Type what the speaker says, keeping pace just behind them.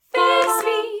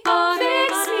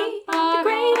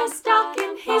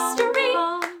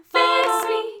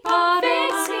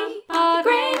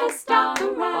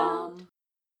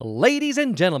Ladies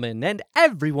and gentlemen, and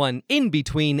everyone in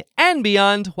between and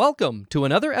beyond, welcome to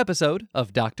another episode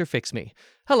of Dr. Fix Me.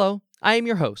 Hello, I am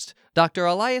your host, Dr.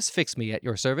 Elias Fix Me at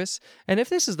your service, and if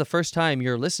this is the first time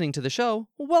you're listening to the show,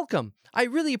 welcome. I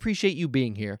really appreciate you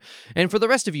being here. And for the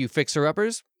rest of you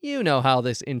fixer-uppers, you know how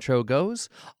this intro goes.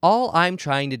 All I'm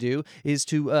trying to do is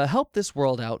to help this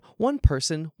world out one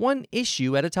person, one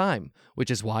issue at a time,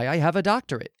 which is why I have a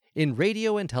doctorate in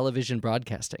radio and television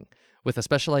broadcasting, with a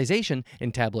specialization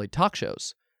in tabloid talk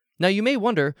shows. Now you may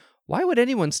wonder, why would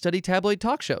anyone study tabloid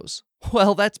talk shows?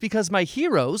 Well, that's because my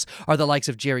heroes are the likes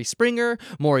of Jerry Springer,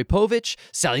 Maury Povich,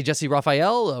 Sally Jessy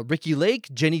Raphael, Ricky Lake,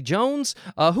 Jenny Jones.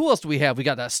 Who else do we have? We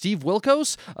got Steve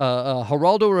Wilkos,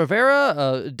 Geraldo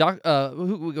Rivera,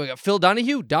 we got Phil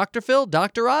Donahue, Dr. Phil,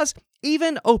 Dr. Oz,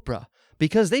 even Oprah,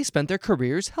 because they spent their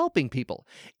careers helping people.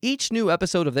 Each new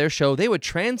episode of their show, they would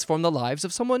transform the lives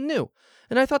of someone new.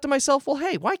 And I thought to myself, well,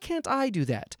 hey, why can't I do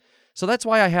that? So that's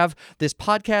why I have this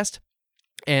podcast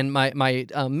and my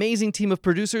amazing team of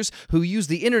producers who use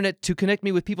the internet to connect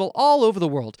me with people all over the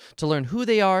world to learn who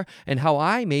they are and how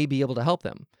I may be able to help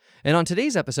them. And on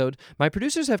today's episode, my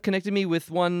producers have connected me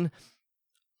with one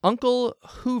Uncle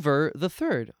Hoover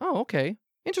III. Oh, okay.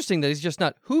 Interesting that he's just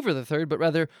not Hoover III, but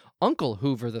rather Uncle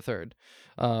Hoover III.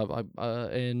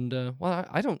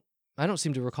 I don't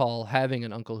seem to recall having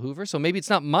an Uncle Hoover, so maybe it's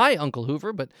not my Uncle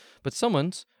Hoover, but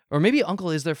someone's, or maybe Uncle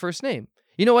is their first name.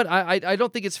 You know what? I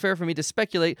don't think it's fair for me to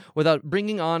speculate without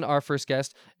bringing on our first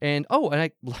guest. And I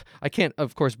can't,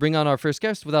 of course, bring on our first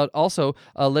guest without also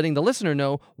letting the listener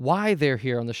know why they're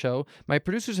here on the show. My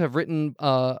producers have written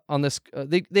on this.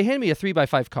 They handed me a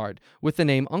 3x5 card with the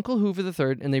name Uncle Hoover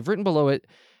III, and they've written below it,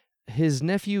 "His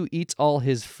nephew eats all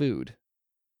his food."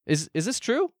 Is this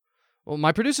true? Well,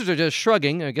 my producers are just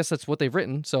shrugging. I guess that's what they've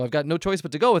written, so I've got no choice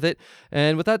but to go with it.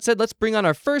 And with that said, let's bring on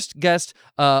our first guest,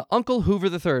 Uncle Hoover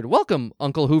III. Welcome,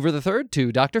 Uncle Hoover III,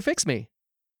 to Dr. Fix Me.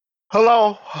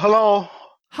 Hello.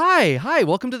 Hi,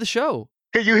 welcome to the show.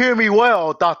 Can you hear me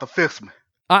well, Dr. Fix Me?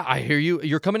 I hear you.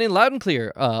 You're coming in loud and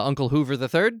clear, Uncle Hoover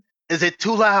III. Is it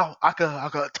too loud? I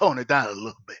could tone it down a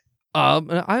little bit.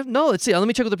 No, let's see. Let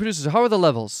me check with the producers. How are the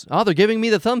levels? Oh, they're giving me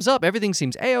the thumbs up. Everything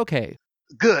seems A-okay.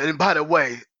 Good. And by the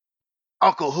way,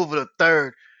 Uncle Hoover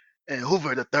III and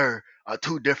Hoover III are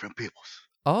two different peoples.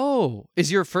 Oh,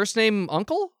 is your first name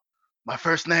Uncle? My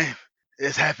first name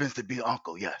happens to be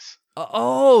Uncle, yes.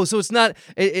 So it's not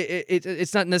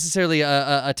it's not necessarily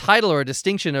a title or a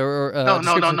distinction or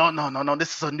No.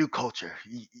 This is a new culture.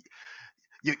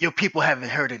 Your people haven't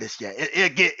heard of this yet.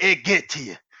 It get to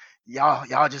you.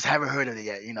 Y'all just haven't heard of it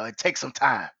yet. You know, it takes some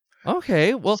time.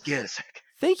 Okay, well, just get a second.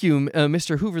 Thank you,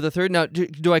 Mr. Hoover III. Now,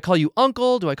 do I call you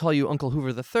Uncle? Do I call you Uncle Hoover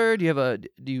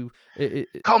III?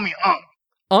 Call me Unc?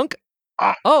 Unc?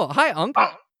 Oh, hi, Unc.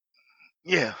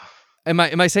 Yeah. Am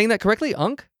I saying that correctly,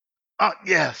 Unc?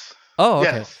 Yes. Oh,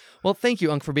 okay. Yes. Well, thank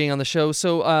you, Unc, for being on the show.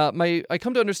 So, I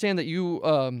come to understand that you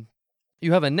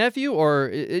have a nephew, or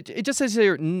it just says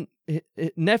here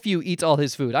nephew eats all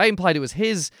his food. I implied it was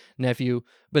his nephew,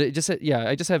 but it just said,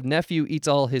 I just have nephew eats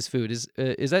all his food.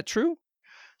 Is that true?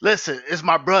 Listen, it's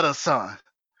my brother's son,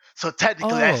 so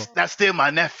technically that's still my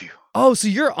nephew. Oh, so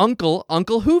you're Uncle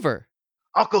Hoover.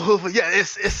 Uncle Hoover, yeah.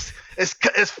 It's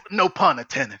no pun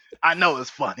intended. I know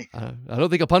it's funny. I don't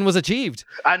think a pun was achieved.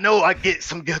 I know I get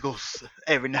some giggles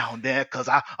every now and then because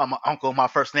I'm an uncle. My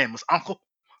first name is Uncle.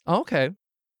 Okay.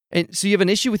 And so you have an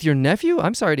issue with your nephew?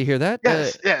 I'm sorry to hear that.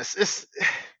 Yes.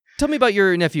 Tell me about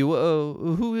your nephew.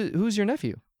 Who's your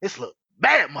nephew? This little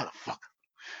bad motherfucker.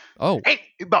 Oh.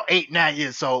 About 8, 9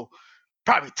 years old.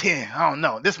 Probably 10. I don't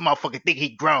know. This motherfucker think he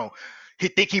grown. He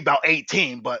think he about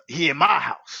 18, but he in my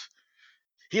house.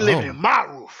 He living in my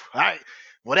roof, right?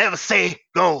 Whatever say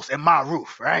goes in my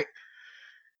roof, right?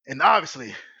 And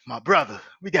obviously, my brother,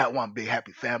 we got one big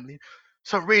happy family.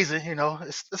 Some reason,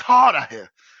 it's hard out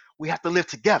here. We have to live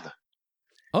together.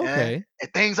 Okay.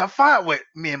 And things are fine with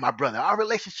me and my brother. Our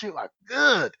relationship are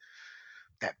good.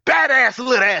 That badass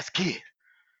little ass kid.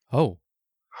 Oh.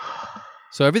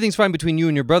 So everything's fine between you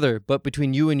and your brother, but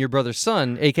between you and your brother's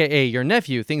son, a.k.a. your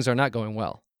nephew, things are not going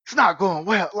well. It's not going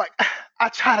well. Like, I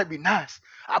try to be nice.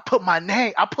 I put my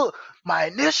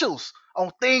initials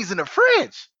on things in the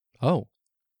fridge. Oh.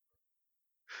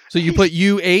 So you put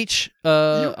U.H.?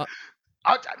 No.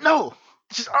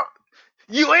 Just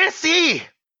UNC.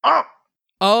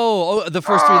 Oh, the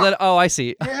first three letters. Oh, I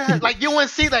see. Yeah, like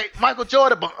UNC, like Michael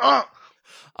Jordan, but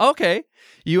Okay.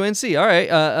 UNC. All right.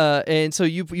 And so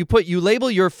you label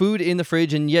your food in the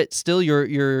fridge, and yet still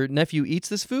your nephew eats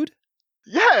this food?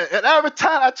 Yeah, and every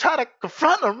time I try to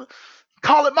confront him,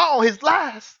 call him out on his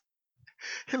lies,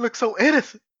 he looks so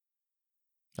innocent.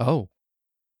 Oh.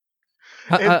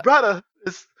 And brother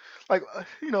is like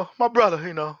my brother,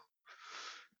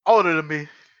 older than me.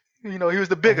 He was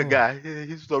the bigger Oh, guy.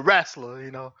 He was the wrestler.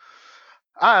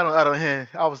 I don't.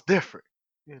 I was different.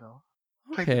 You know,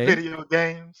 played the okay. video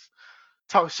games,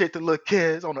 talk shit to little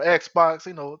kids on the Xbox.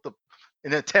 The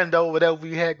Nintendo, whatever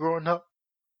we had growing up.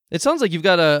 It sounds like you've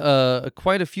got a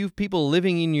quite a few people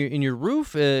living in your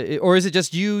roof, or is it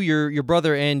just you, your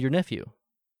brother, and your nephew?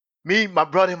 Me, my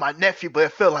brother, and my nephew, but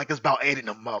it felt like it's about 80 of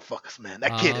them motherfuckers, man.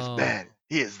 That kid is bad. Oh,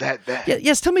 He is that yeah. bad.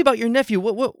 Yes. Tell me about your nephew.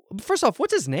 What? First off,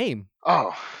 what's his name?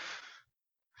 Oh,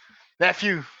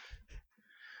 nephew,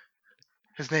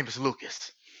 his name is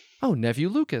Lucas. Oh, nephew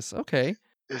Lucas. Okay.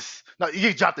 No,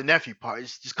 you drop the nephew part.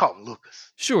 Just call him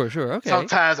Lucas. Sure. Okay.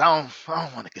 Sometimes I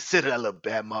don't want to consider that little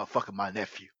bad motherfucker my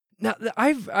nephew. Now,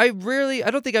 I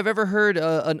don't think I've ever heard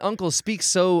an uncle speak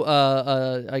so,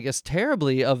 I guess,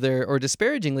 terribly of or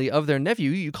disparagingly of their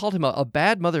nephew. You called him a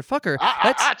bad motherfucker.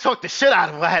 I took the shit out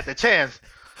of him when I had the chance.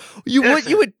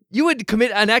 You would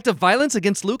commit an act of violence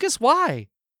against Lucas? Why?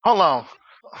 Hold on.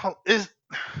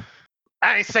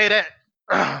 I ain't say that.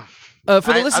 For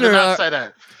the I listener, did not say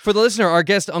that. For the listener, our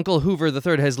guest Uncle Hoover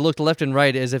III has looked left and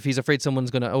right as if he's afraid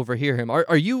someone's going to overhear him.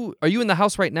 Are you in the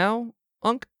house right now,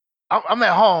 Unc? I'm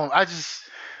at home. I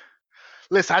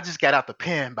just got out the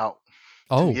pen about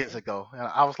 2 Oh, years ago, and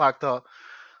I was locked up.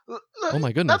 oh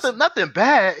my goodness. Nothing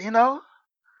bad,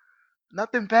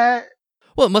 nothing bad.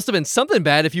 Well, it must have been something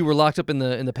bad if you were locked up in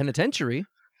the penitentiary.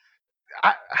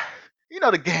 I,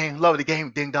 the game, love the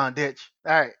game, Ding Dong Ditch.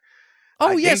 All right.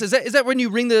 Oh yes, is that when you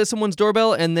ring someone's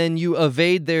doorbell and then you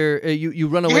evade you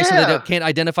run away so they can't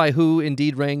identify who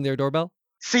indeed rang their doorbell?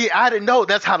 See, I didn't know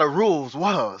that's how the rules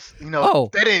was. Oh.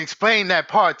 They didn't explain that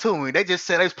part to me. They just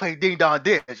said they was playing Ding Dong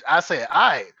Ditch. I said, all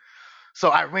right. So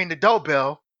I rang the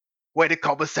doorbell, waited a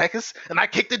couple of seconds, and I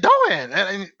kicked the door in.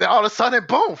 And all of a sudden,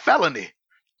 boom, felony.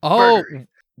 Oh, Burglary.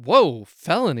 whoa,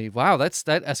 felony. Wow, that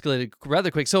escalated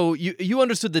rather quick. So you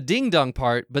understood the ding dong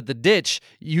part, but the ditch,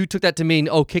 you took that to mean,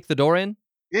 kick the door in?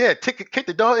 Yeah, kick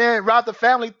the door in, rob the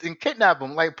family, and kidnap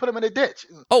them, like put them in a ditch.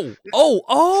 Oh,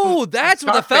 that's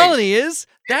what the felony is.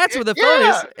 That's what the felony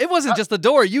is. It wasn't just the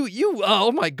door. You,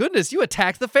 oh my goodness, you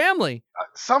attacked the family.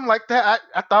 Something like that.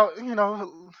 I thought,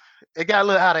 it got a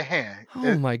little out of hand.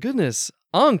 Oh my goodness.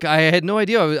 Unc, I had no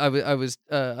idea. I was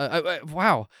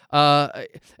wow.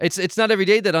 It's not every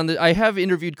day that I have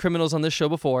interviewed criminals on this show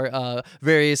before,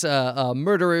 various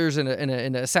murderers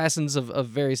and assassins of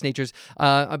various natures.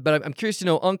 But I'm curious to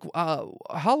know, Unc,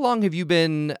 how long have you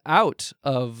been out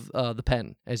of the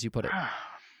pen, as you put it?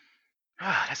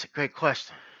 That's a great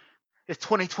question. It's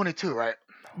 2022, right?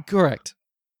 Correct.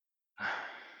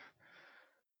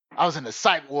 I was in the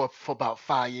psych ward for about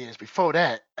 5 years. Before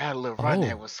that, I had a little run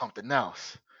there with something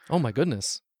else. Oh my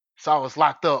goodness. So I was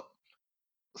locked up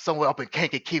somewhere up in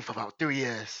Kankakee for about 3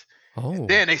 years. Oh. And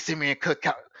then they see me in Cook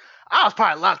County. I was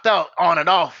probably locked out on and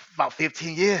off about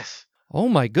 15 years. Oh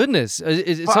my goodness.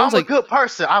 It But sounds I'm like a good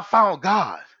person. I found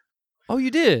God. Oh,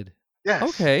 you did? Yes.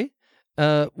 Okay.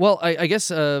 Well, I guess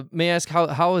may I ask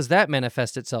how has that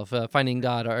manifest itself? Finding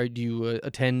God? Do you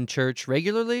attend church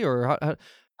regularly, or how?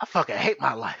 I fucking hate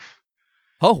my life.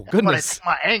 Oh I want goodness! to take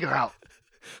my anger out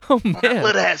Oh on that man!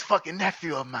 little ass fucking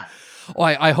nephew of mine. Oh,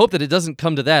 I hope that it doesn't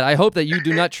come to that. I hope that you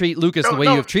do not treat Lucas the way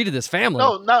you have treated this family.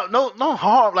 No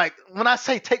harm. Like when I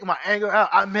say take my anger out,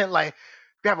 I meant like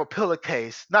grab a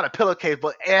pillowcase, not a pillowcase,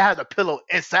 but it has a pillow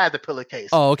inside the pillowcase.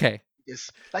 Oh, okay.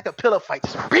 It's like a pillow fight.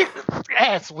 Just beat the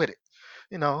ass with it.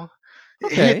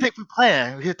 Okay. He'd think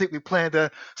we planned to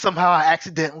somehow I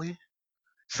accidentally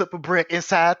slip a brick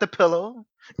inside the pillow.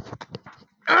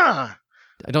 I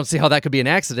don't see how that could be an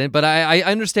accident, but I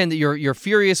understand that you're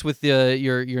furious with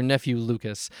your nephew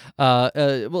Lucas.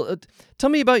 Tell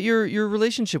me about your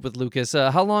relationship with Lucas.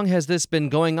 How long has this been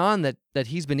going on that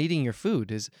he's been eating your food?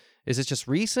 Is it just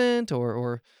recent,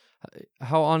 or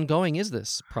how ongoing is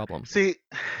this problem? See,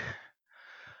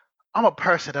 I'm a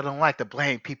person that don't like to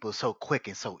blame people so quick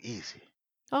and so easy.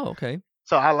 Oh, okay.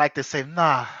 So I like to say,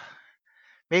 nah,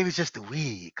 maybe it's just the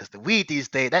weed. Because the weed these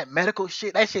days, that medical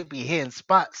shit, that shit be hitting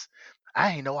spots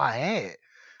I ain't know I had.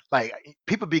 Like,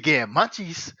 people be getting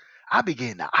munchies. I be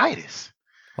getting the itis.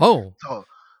 Oh.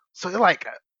 So like,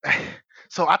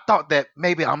 so I thought that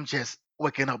maybe I'm just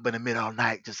waking up in the middle of the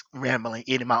night, just rambling,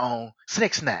 eating my own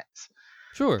snick snacks.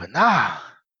 Sure. But nah.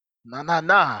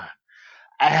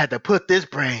 I had to put this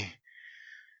brain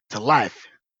to life.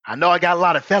 I know I got a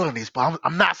lot of felonies, but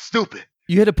I'm not stupid.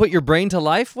 You had to put your brain to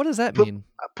life? What does that mean?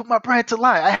 I put my brain to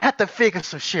life. I had to figure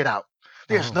some shit out.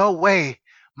 There's no way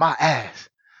my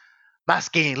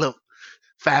skin look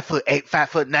 5'8",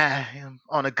 5'9",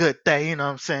 on a good day. You know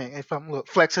what I'm saying? If I'm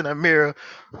flexing the mirror,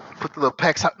 put the little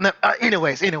pecs out. No,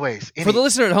 anyways. For the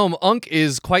listener at home, Unc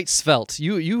is quite svelte.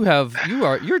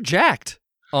 You're jacked,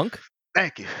 Unc.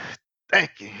 Thank you.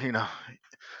 You know,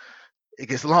 it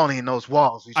gets lonely in those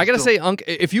walls. I gotta say, Unc,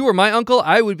 if you were my uncle,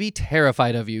 I would be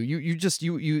terrified of you.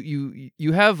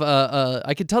 You have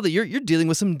I could tell that you're dealing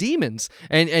with some demons,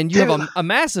 and you have a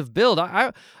massive build.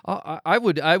 I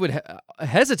would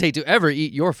hesitate to ever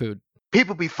eat your food.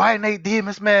 People be fighting their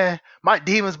demons, man. My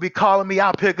demons be calling me.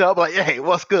 I'll pick up like, hey,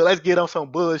 what's good? Let's get on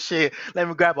some bullshit. Let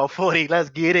me grab a 40. Let's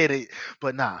get it.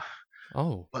 But nah.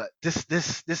 Oh. But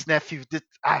this nephew,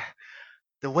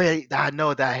 the way that I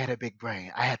know that I had a big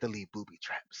brain, I had to leave booby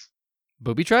traps.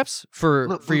 Booby traps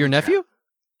for your nephew? Trap.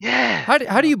 Yeah.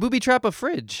 How do you booby trap a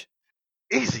fridge?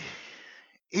 Easy.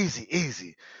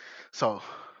 So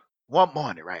one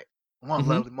morning, right? One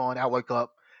lovely morning, I wake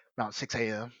up around 6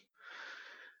 a.m.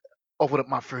 Open up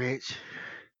my fridge,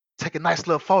 take a nice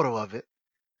little photo of it.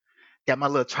 Got my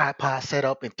little tripod set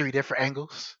up in 3 different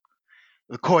angles.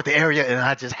 Record the area, and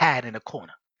I just hide in the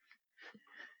corner.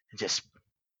 And just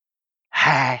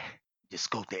hide, just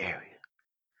scope the area.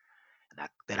 And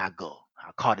then I go.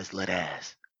 I call this little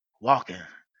ass walking.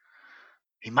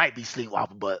 He might be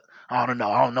sleepwalking, but I don't know.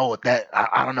 I don't know what that.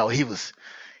 I don't know. He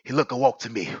looked awoke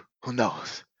to me. Who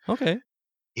knows? Okay.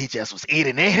 He just was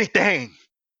eating anything.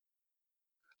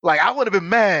 Like, I would have been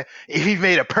mad if he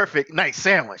made a perfect night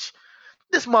sandwich.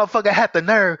 This motherfucker had the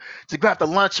nerve to grab the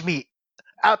lunch meat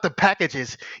out the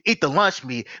packages, eat the lunch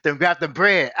meat, then grab the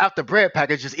bread out the bread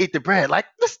packages, eat the bread. Like,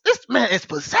 this man is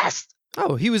possessed.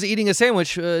 Oh, he was eating a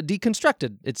sandwich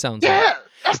deconstructed, it sounds like. Yeah,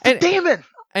 that's the demon.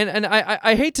 And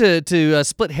I hate to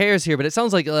split hairs here, but it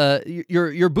sounds like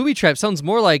your booby trap sounds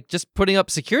more like just putting up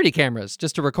security cameras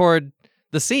just to record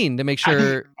the scene to make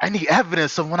sure. I need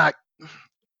evidence of when I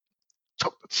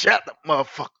choke the shit out of that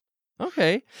motherfucker.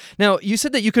 Okay. Now, you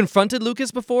said that you confronted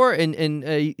Lucas before, and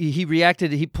he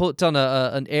reacted. He put on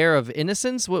an air of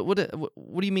innocence. What do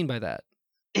you mean by that?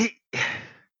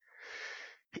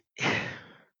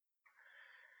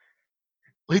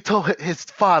 He told his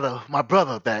father, my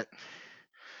brother, that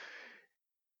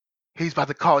he's about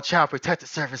to call Child Protective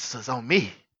Services on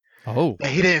me. Oh.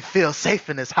 That he didn't feel safe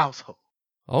in his household.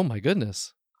 Oh, my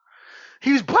goodness.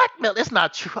 He was blackmailed. That's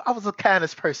not true. I was the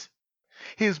kindest person.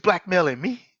 He was blackmailing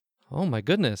me. Oh, my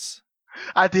goodness.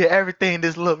 I did everything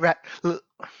this little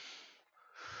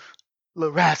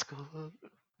rascal.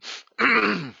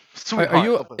 Are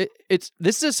you?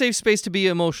 This is a safe space to be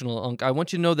emotional, Unc. I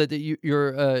want you to know that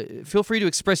you're. Feel free to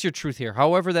express your truth here,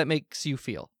 however that makes you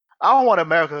feel. I don't want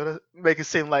America to make it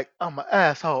seem like I'm an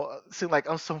asshole. Seem like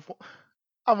I just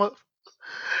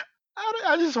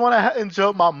want to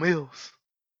enjoy my meals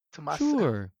to myself.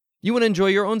 Sure. You want to enjoy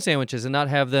your own sandwiches and not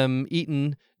have them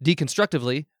eaten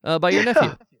deconstructively by your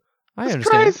nephew. I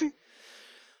understand. Crazy.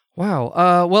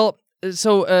 Wow. Well,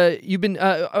 so you've been.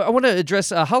 I want to address.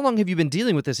 How long have you been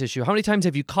dealing with this issue? How many times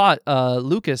have you caught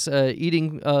Lucas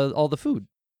eating all the food?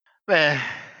 Man,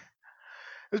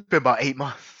 it's been about 8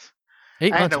 months.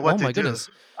 8 months. I know what to my do. goodness.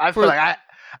 I feel like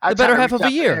I the better half of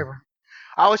a year.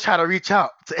 I was trying to reach out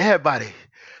to everybody.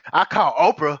 I called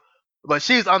Oprah, but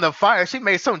she's under fire. She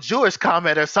made some Jewish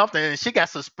comment or something, and she got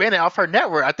suspended off her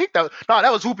network. I think that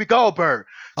was Whoopi Goldberg.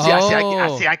 See,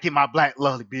 I get my black,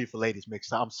 lovely, beautiful ladies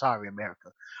mixed up. I'm sorry,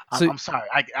 America. I'm sorry.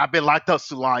 I've been locked up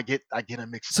so long. I get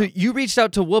them mixed up. So you reached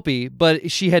out to Whoopi,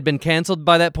 but she had been canceled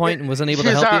by that point and was unable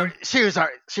to help you?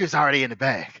 She was already in the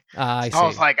bag. I see. I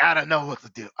was like, I don't know what to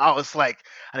do. I was like,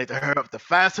 I need to hurry up to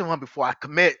find someone before I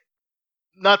commit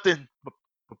nothing but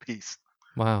peace.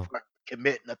 Wow.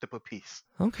 Commit nothing but peace.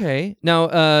 Okay. Now,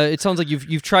 it sounds like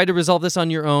you've tried to resolve this on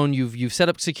your own. You've set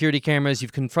up security cameras.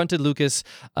 You've confronted Lucas.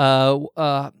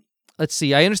 Let's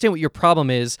see. I understand what your problem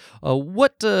is.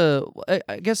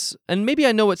 I guess, and maybe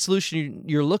I know what solution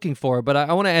you're looking for, but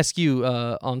I want to ask you,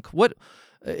 Unc, what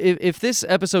if this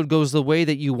episode goes the way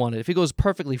that you want it? If it goes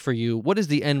perfectly for you, what is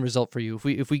the end result for you?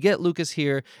 If we get Lucas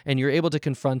here and you're able to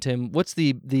confront him, what's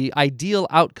the ideal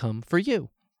outcome for you?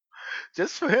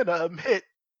 Just for him to admit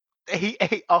that he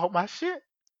ate all my shit.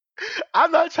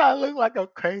 I'm not trying to look like I'm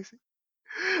crazy.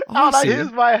 All I hear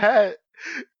is my head.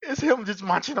 It's him just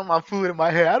munching on my food in my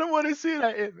head. I don't want to see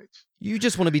that image. You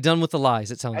just want to be done with the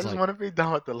lies, it sounds like. I just want to be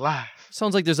done with the lies.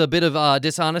 Sounds like there's a bit of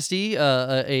dishonesty.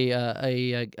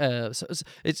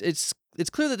 It's it's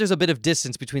clear that there's a bit of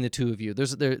distance between the two of you.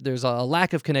 There's a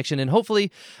lack of connection, and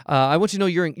hopefully, I want you to know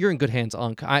you're in good hands,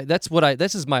 Unc.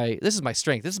 This is my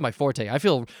strength. This is my forte. I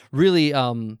feel really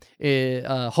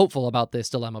hopeful about this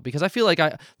dilemma because I feel like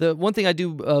the one thing I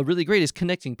do really great is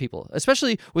connecting people,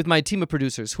 especially with my team of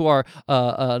producers who are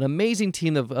an amazing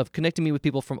team of connecting me with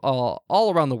people from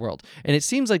all around the world. And it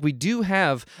seems like we do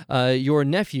have your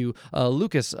nephew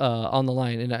Lucas on the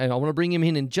line, and I want to bring him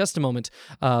in just a moment.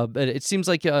 But it seems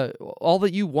like all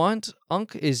that you want,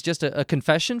 Unc, is just a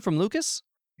confession from Lucas?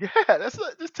 Yeah,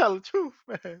 just tell the truth,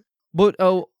 man. But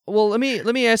well, let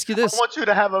me ask you this. I want you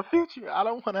to have a future. I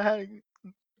don't want to have.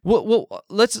 Well,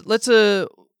 let's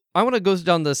I want to go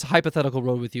down this hypothetical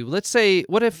road with you. Let's say,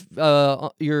 what if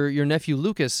your nephew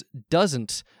Lucas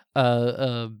doesn't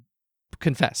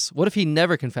confess? What if he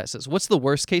never confesses? What's the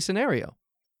worst case scenario?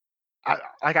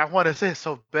 I want to say it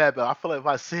so bad, but I feel like if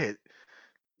I say it,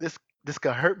 this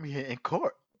could hurt me in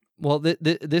court. Well,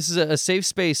 this is a safe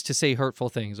space to say hurtful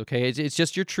things, okay? It's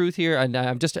just your truth here, and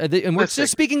we're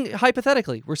just speaking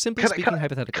hypothetically. We're simply speaking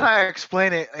hypothetically. Can I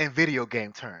explain it in video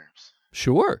game terms?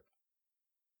 Sure.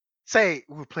 Say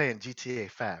we're playing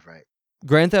GTA 5, right?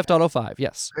 Grand Theft Auto 5,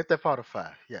 yes. Grand Theft Auto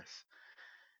 5, yes.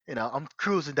 You know, I'm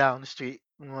cruising down the street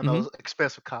in one of those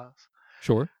expensive cars.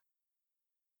 Sure.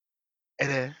 And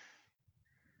then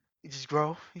you just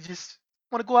want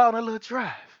to go out on a little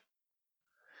drive.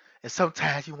 And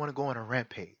sometimes you want to go on a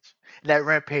rampage. And that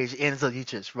rampage ends up you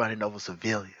just running over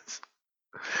civilians.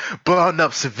 Blowing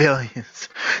up civilians.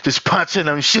 Just punching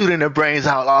them, shooting their brains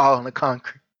out all on the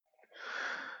concrete.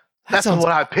 That's what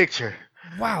I picture.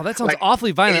 Wow, that sounds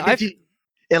awfully violent.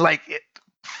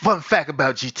 Fun fact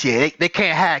about GTA, they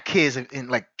can't have kids and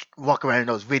like walk around in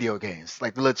those video games.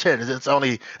 Like the little children, it's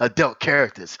only adult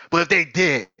characters. But if they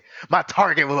did, my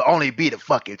target would only be the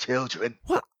fucking children.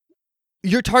 What?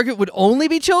 Your target would only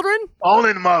be children?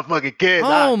 Only the motherfucking kids.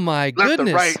 Oh my goodness. Left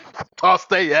and right, toss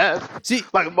their ass. See,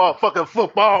 like a motherfucking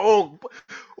football.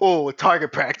 Oh,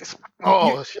 target practice.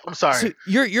 Oh, I'm sorry. So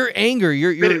your anger,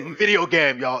 your video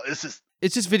game, y'all.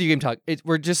 It's just video game talk.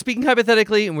 We're just speaking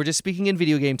hypothetically, and we're just speaking in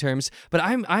video game terms. But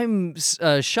I'm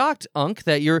shocked, Unc,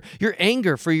 that your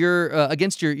anger for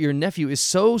against your nephew is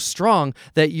so strong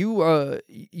that you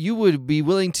would be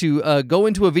willing to go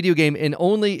into a video game and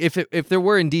only if there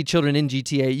were indeed children in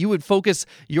GTA, you would focus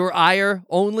your ire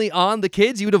only on the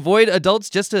kids. You would avoid adults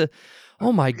just to.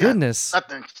 Oh my goodness.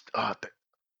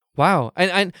 Wow,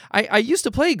 and I used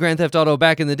to play Grand Theft Auto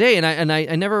back in the day, and I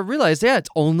never realized, it's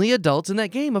only adults in that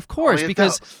game, of course,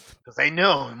 because they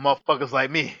know motherfuckers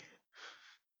like me.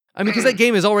 I mean, because that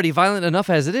game is already violent enough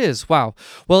as it is. Wow.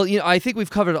 Well, I think we've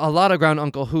covered a lot of ground,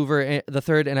 Uncle Hoover the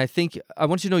Third, and I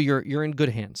want you to know you're in good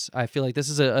hands. I feel like this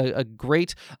is a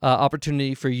great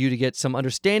opportunity for you to get some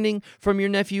understanding from your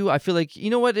nephew. I feel like, you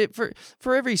know what,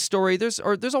 for every story, there's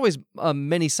always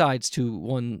many sides to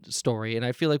one story, and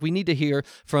I feel like we need to hear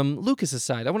from Lucas's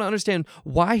side. I want to understand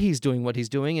why he's doing what he's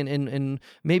doing, and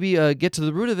maybe get to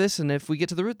the root of this, and if we get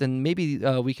to the root, then maybe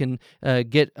we can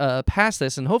get past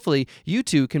this, and hopefully you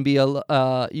two can be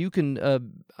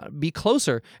be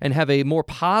closer and have a more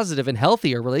positive and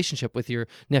healthier relationship with your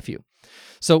nephew.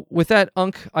 So with that,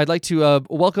 Unc, I'd like to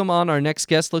welcome on our next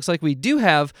guest. Looks like we do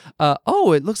have,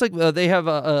 it looks like they have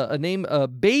a name,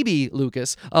 Baby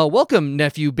Lucas. Welcome,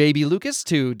 nephew Baby Lucas,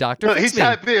 to Dr. Fix Me. He's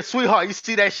trying to be a sweetheart. You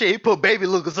see that shit? He put Baby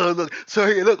Lucas on, so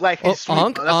he look like he's sweet.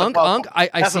 Unc,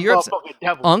 I see your...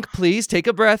 Unc, please take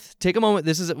a breath. Take a moment.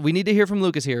 We need to hear from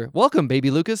Lucas here. Welcome,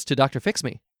 Baby Lucas, to Dr. Fix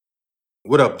Me.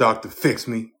 What up, Dr. Fix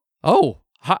Me? Oh,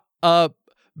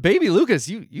 Baby Lucas,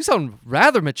 you sound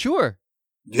rather mature.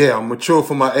 Yeah, I'm mature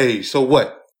for my age. So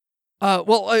what? And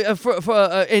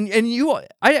you,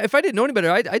 if I didn't know any better,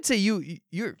 I'd say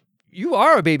you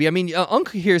are a baby. I mean,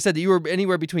 Unc here said that you were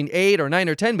anywhere between 8 or 9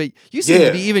 or 10, but you seem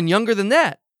to be even younger than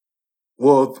that.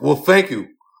 Well, thank you.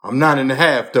 I'm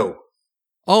 9.5 though.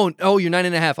 Oh, you're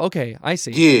 9.5. Okay, I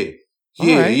see.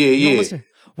 Yeah.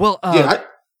 Well,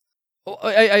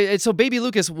 so Baby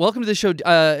Lucas, welcome to the show.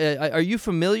 Are you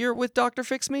familiar with Dr.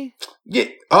 Fix Me? Yeah.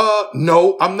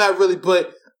 No, I'm not really,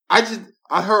 but I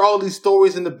heard all these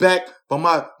stories in the back by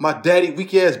my daddy,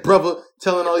 weak ass brother,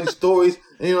 telling all these stories.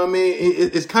 You know what I mean?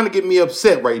 It's kind of getting me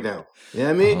upset right now. You know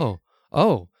what I mean?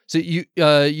 Oh. So you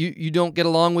don't get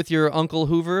along with your Uncle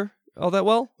Hoover all that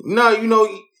well? No,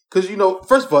 because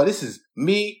first of all, this is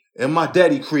me and my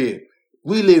daddy crib.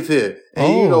 We live here,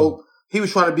 and he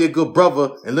was trying to be a good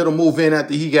brother and let him move in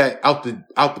after he got out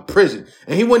the prison.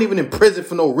 And he wasn't even in prison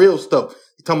for no real stuff.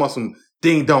 He talking about some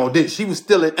ding dong. She was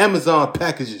stealing Amazon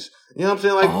packages. You know what I'm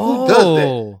saying? Like, who does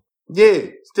that?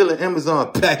 Yeah, stealing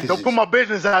Amazon packages. Don't put my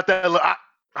business out there.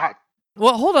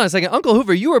 Well, hold on a second. Uncle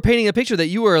Hoover, you were painting a picture that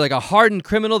you were like a hardened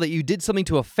criminal, that you did something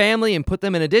to a family and put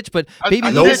them in a ditch, but Baby I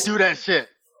Lucas... did do that shit.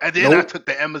 And then I took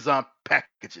the Amazon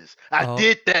packages. I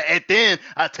did that, and then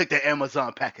I took the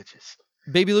Amazon packages.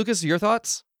 Baby Lucas, your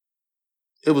thoughts?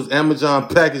 It was Amazon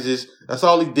packages. That's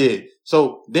all he did.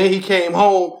 So then he came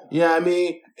home, you know what I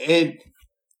mean? And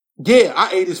yeah,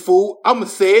 I ate his food. I'm going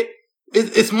to say it.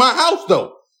 It's my house,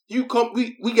 though. You come,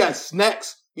 we got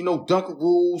snacks, you know,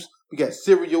 Dunkaroos. We got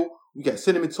cereal. We got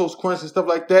Cinnamon Toast Crunch and stuff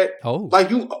like that. Oh. Like,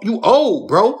 you old,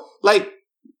 bro. Like,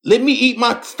 let me eat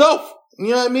my stuff. You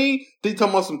know what I mean? They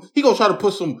talking about he gonna try to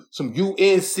put some UNC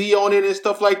on it and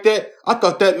stuff like that. I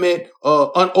thought that meant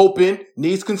unopened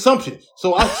needs consumption.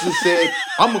 So I just said,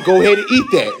 I'm gonna go ahead and eat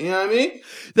that. You know what I mean?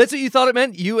 That's what you thought it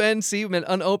meant? UNC meant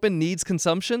unopened needs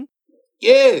consumption?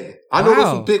 Yeah. I know Wow. there's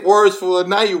some big words for a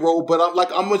 9-year-old, but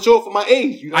I'm mature for my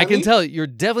age. You know I what can mean? tell you're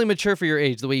definitely mature for your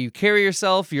age. The way you carry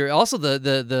yourself, you're also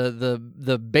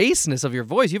the bassness of your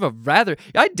voice. You have a rather,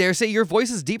 I dare say your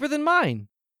voice is deeper than mine.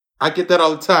 I get that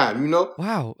all the time, you know?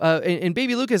 Wow. And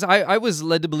Baby Lucas, I was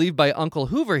led to believe by Uncle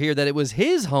Hoover here that it was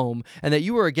his home and that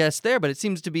you were a guest there, but it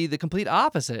seems to be the complete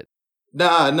opposite.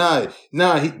 Nah.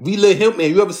 We let him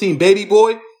in. You ever seen Baby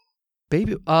Boy?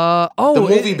 Baby, The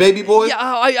movie Baby Boy? Yeah,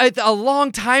 I a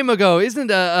long time ago. Isn't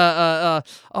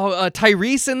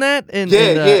Tyrese in that?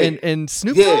 And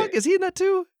Snoop Dogg? Is he in that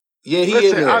too? Yeah, he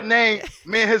Listen, in our there. name,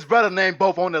 me and his brother name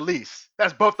both on the lease.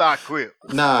 That's both our crib.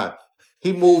 Nah.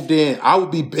 He moved in. I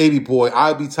would be Baby Boy. I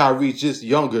would be Tyrese, just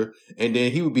younger, and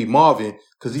then he would be Marvin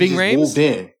because he Ving just Rhames? moved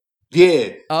in. Yeah,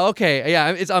 Oh, okay,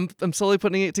 yeah, I'm slowly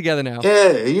putting it together now.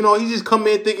 yeah. You know, he just come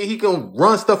in thinking he can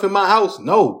run stuff in my house.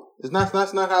 No, it's not.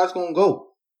 That's not how it's gonna go.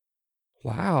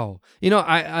 Wow, you know,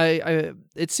 I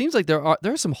it seems like there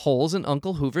are some holes in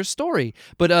Uncle Hoover's story.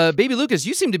 But Baby Lucas,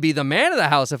 you seem to be the man of the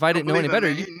house. If I didn't know any better,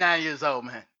 He's 9 years old,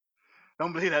 man.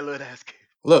 Don't believe that little ass kid.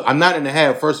 Look, I'm not in the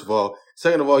half. First of all,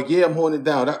 second of all, yeah, I'm holding it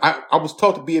down. I was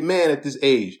taught to be a man at this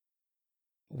age.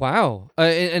 Wow,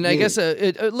 and I Yeah. guess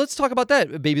let's talk about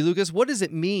that, Baby Lucas. What does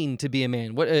it mean to be a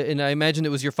man? What? And I imagine it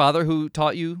was your father who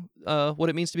taught you what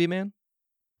it means to be a man.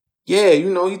 Yeah, you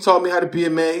know, he taught me how to be a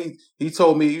man. He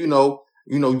told me, you know,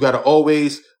 you got to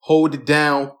always hold it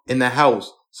down in the house.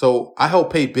 So I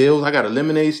help pay bills. I got a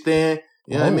lemonade stand.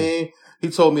 You know what I mean? He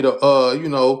told me to, you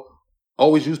know,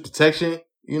 always use protection.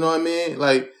 You know what I mean?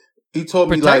 Like, he told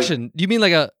me Protection? You mean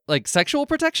like sexual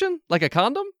protection, like a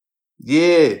condom?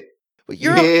 yeah. But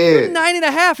you're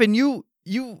 9.5, and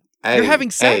you're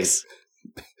having sex.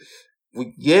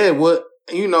 Yeah, what,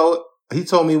 you know, he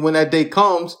told me when that day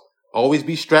comes, always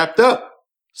be strapped up.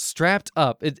 Strapped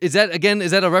up. Is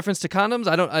that a reference to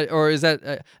condoms? Or is that?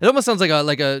 It almost sounds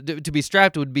like to be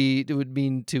strapped would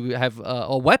mean to have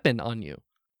a weapon on you.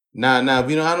 Nah.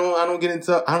 You know, I don't get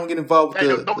involved Hey,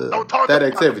 with don't talk that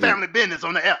about activity. family business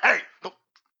on the air. Hey,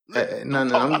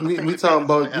 We talking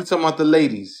about the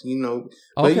ladies. You know.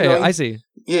 But, Okay, you know, I see.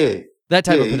 Yeah. That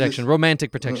type Yeah, of he protection, just- romantic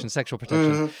protection, sexual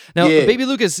protection. Mhm. Now, Yeah. Baby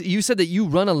Lucas, you said that you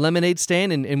run a lemonade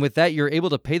stand, and with that, you're able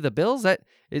to pay the bills.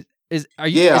 Is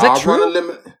that true?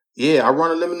 I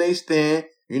run a lemonade stand.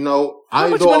 You know, How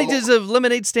much money does a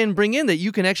lemonade stand bring in that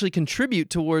you can actually contribute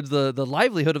towards the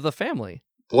livelihood of the family?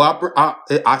 Well,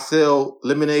 I sell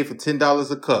lemonade for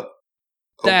 $10 a cup.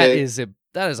 That Okay? is a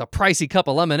pricey cup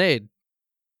of lemonade.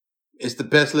 It's the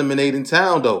best lemonade in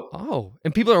town, though. Oh,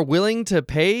 and people are willing to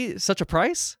pay such a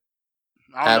price?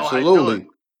 I don't know how you do Absolutely. it.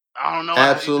 I don't know. how you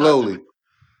do Absolutely. it.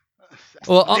 That's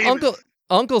Well, some demons.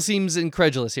 Uncle seems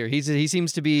incredulous here. He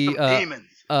seems to be. Some demons.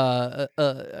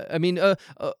 I mean,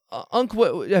 Unc,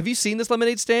 have you seen this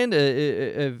lemonade stand?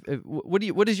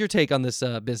 What is your take on this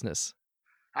business?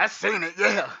 I seen it,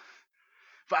 yeah.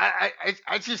 But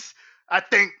I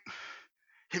think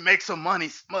he makes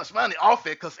much money off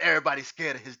it because everybody's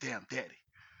scared of his damn daddy.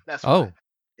 That's why. Oh,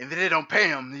 If they don't pay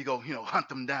him, you go, hunt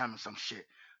them down or some shit.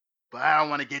 But I don't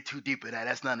want to get too deep in that.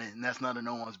 That's none of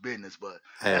no one's business. But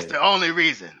that's Hey. the only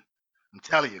reason. I'm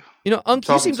telling you. Unc, you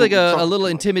talking seem to- like I'm a talking little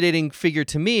to him. intimidating figure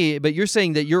to me. But you're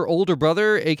saying that your older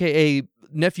brother, aka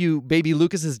nephew, Baby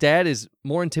Lucas's dad, is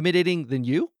more intimidating than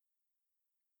you?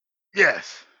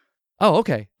 Yes. Oh,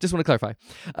 okay. Just want to clarify.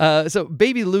 So,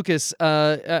 Baby Lucas,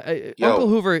 Uncle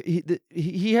Hoover,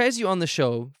 he has you on the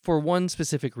show for one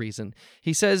specific reason.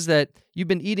 He says that you've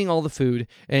been eating all the food,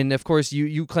 and of course,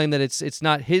 you claim that it's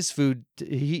not his food.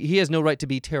 He has no right to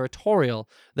be territorial.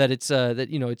 That it's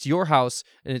it's your house,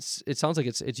 and it sounds like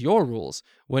it's your rules.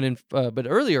 But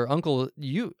earlier, Uncle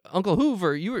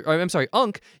Hoover,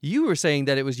 Unc, you were saying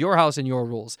that it was your house and your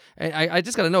rules. And I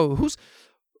just got to know who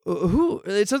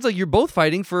it sounds like you're both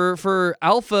fighting for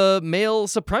alpha male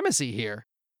supremacy here.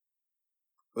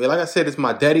 Well, like I said, it's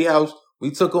my daddy house.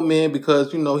 We took him in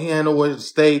because, he had nowhere to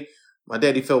stay. My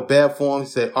daddy felt bad for him. He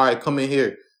said, all right, come in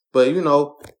here. But,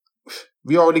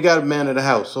 we already got a man of the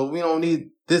house. So we don't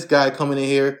need this guy coming in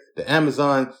here, the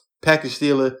Amazon package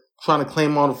stealer, trying to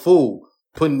claim all the food,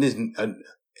 putting this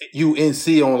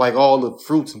UNC on like all the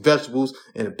fruits and vegetables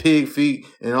and the pig feet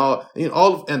and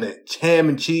and the ham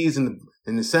and cheese and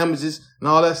the sandwiches and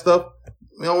all that stuff.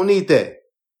 We don't need that.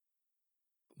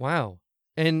 Wow.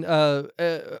 And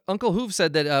Uncle Hoove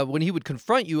said that when he would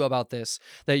confront you about this,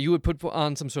 that you would put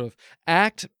on some sort of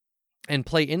act and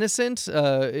play innocent.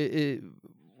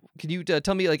 Can you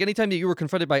tell me, like, anytime that you were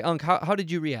confronted by Unc, how did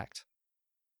you react?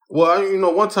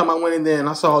 Well, one time I went in there and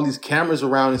I saw all these cameras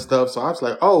around and stuff. So I was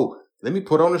like, oh, let me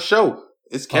put on a show.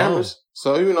 It's cameras.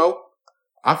 So,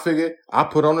 I figured I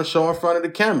put on a show in front of the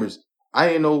cameras. I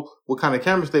didn't know what kind of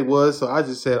cameras they was. So I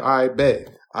just said, all right, bet.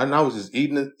 And I was just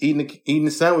eating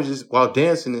the sandwiches while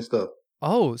dancing and stuff.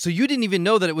 Oh, so you didn't even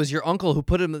know that it was your uncle who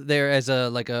put him there as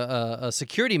a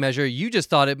security measure. You just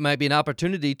thought it might be an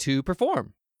opportunity to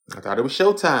perform. I thought it was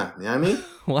showtime. You know what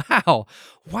I mean?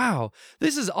 Wow.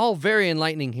 This is all very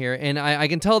enlightening here. And I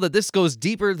can tell that this goes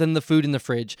deeper than the food in the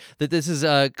fridge, that this is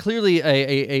clearly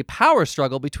a power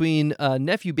struggle between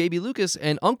nephew Baby Lucas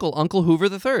and Uncle Hoover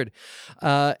III.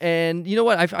 And you know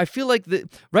what? I feel like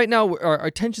right now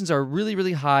our tensions are really,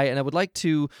 really high. And I would like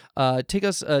to take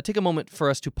a moment for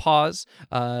us to pause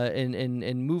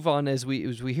and move on as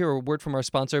we hear a word from our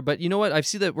sponsor. But you know what? I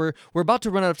see that we're about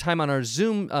to run out of time on our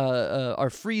Zoom, our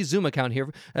free Zoom account here.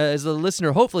 As the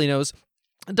listener hopefully knows,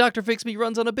 Dr. Fix Me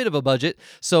runs on a bit of a budget,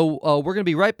 so we're going to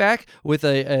be right back with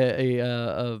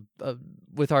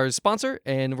with our sponsor,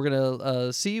 and we're going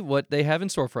to see what they have in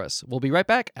store for us. We'll be right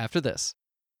back after this.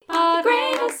 The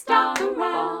greatest all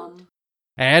around.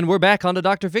 And we're back on to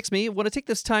Dr. Fix Me. I want to take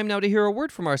this time now to hear a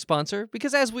word from our sponsor,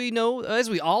 because as we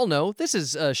all know, this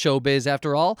is showbiz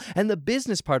after all, and the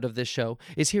business part of this show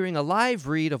is hearing a live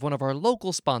read of one of our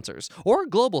local sponsors or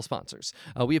global sponsors.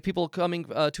 We have people coming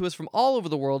to us from all over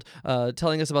the world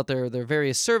telling us about their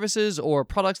various services or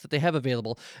products that they have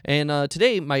available. And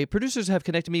today, my producers have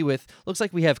connected me with, looks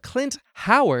like we have Clint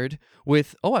Howard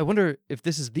with, I wonder if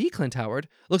this is the Clint Howard.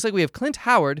 Looks like we have Clint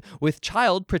Howard with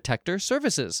Child Protector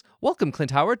Services. Welcome,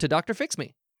 Clint Howard, to Dr. Fix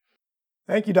Me.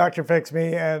 Thank you, Dr. Fix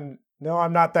Me. And no,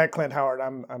 I'm not that Clint Howard.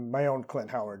 I'm my own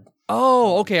Clint Howard.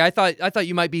 Oh, okay. I thought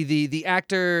you might be the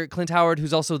actor Clint Howard,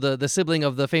 who's also the sibling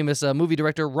of the famous movie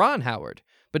director Ron Howard.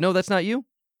 But no, that's not you?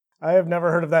 I have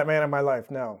never heard of that man in my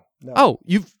life. No.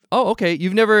 Okay.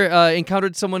 You've never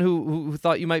encountered someone who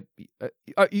thought you might.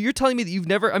 You're telling me that you've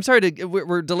never. I'm sorry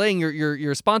we're delaying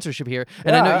your sponsorship here.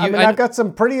 And yeah, I know I've got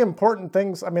some pretty important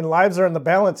things. I mean, lives are in the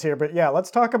balance here. But yeah, let's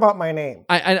talk about my name.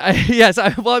 Yes.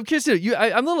 I'm curious to know.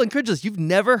 I'm a little incredulous. You've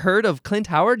never heard of Clint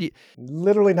Howard?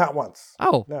 Literally not once.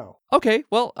 Oh no. Okay.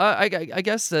 Well, I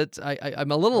guess that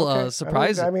I'm a little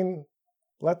surprised. I mean,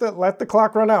 let the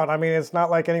clock run out. I mean, it's not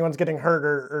like anyone's getting hurt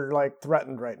or like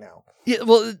threatened right now. Yeah,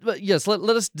 well, yes, let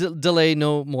us delay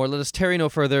no more. Let us tarry no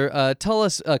further. Tell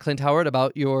us, Clint Howard,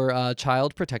 about your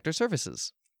Child Protector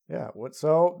Services. Yeah,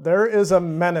 so there is a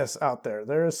menace out there.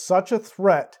 There is such a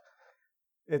threat.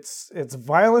 It's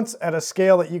violence at a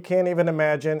scale that you can't even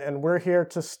imagine, and we're here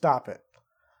to stop it.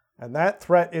 And that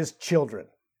threat is children.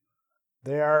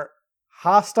 They are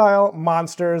hostile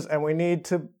monsters, and we need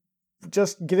to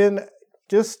just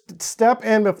step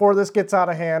in before this gets out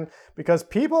of hand, because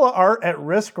people are at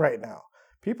risk right now.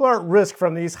 People are at risk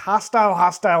from these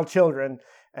hostile children,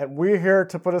 and we're here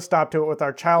to put a stop to it with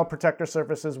our Child Protector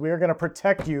Services. We are going to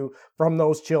protect you from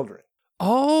those children.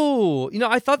 Oh,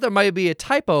 I thought there might be a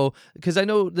typo, because I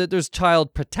know that there's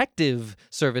Child Protective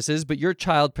Services, but you're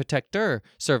Child Protector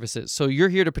Services. So you're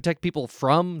here to protect people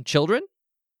from children?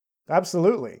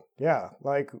 Absolutely. Yeah.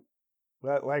 Like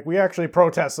we actually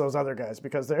protest those other guys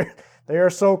because they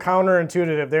are so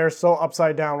counterintuitive. They're so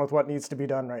upside down with what needs to be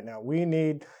done right now. We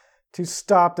need to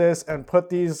stop this and put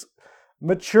these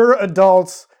mature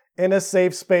adults in a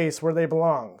safe space where they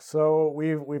belong. So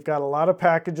we've got a lot of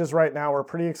packages right now. We're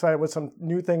pretty excited with some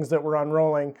new things that we're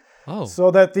unrolling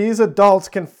so that these adults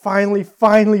can finally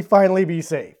be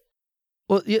safe.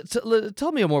 Well, yeah,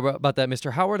 tell me more about that,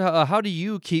 Mr. Howard. How do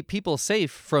you keep people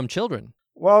safe from children?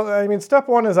 Well, I mean, step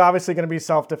one is obviously going to be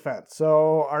self-defense.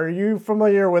 So are you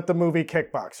familiar with the movie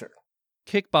Kickboxer?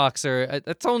 Kickboxer.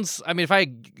 That sounds, I mean, if I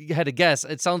had to guess,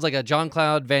 it sounds like a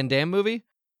Jean-Claude Van Damme movie.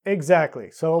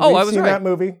 Exactly. So we've seen that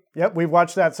movie. Yep, we've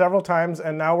watched that several times,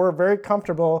 and now we're very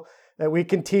comfortable that we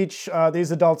can teach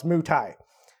these adults Muay Thai.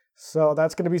 So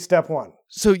that's going to be step one.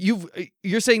 So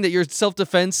you're saying that your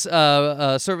self-defense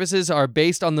services are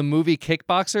based on the movie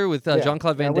Kickboxer with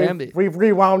Jean-Claude Van Damme? We've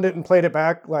rewound it and played it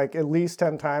back like at least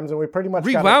 10 times, and we pretty much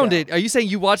Rewound got it? Are you saying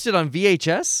you watched it on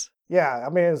VHS? Yeah, I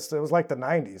mean, it was like the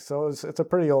 90s, so it's a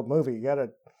pretty old movie. You got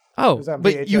to... Oh,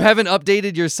 but you haven't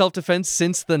updated your self-defense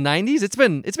since the 90s? It's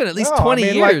been at least 20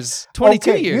 years,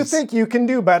 22 years. You think you can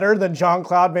do better than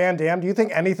Jean-Claude Van Damme? Do you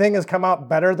think anything has come out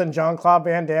better than Jean-Claude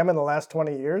Van Damme in the last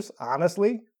 20 years,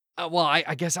 honestly? Well,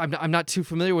 I guess I'm not too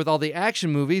familiar with all the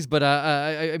action movies, but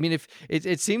I mean, if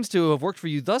it seems to have worked for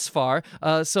you thus far.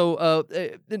 But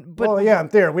Well, yeah, in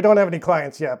theory. We don't have any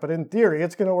clients yet, but in theory,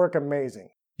 it's going to work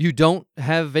amazing. You don't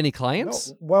have any clients?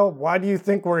 No. Well, why do you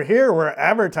think we're here? We're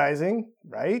advertising,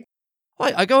 right?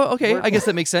 Well, okay, I guess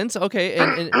that makes sense. Okay,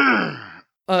 and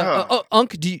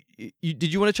Unc, did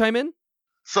you want to chime in?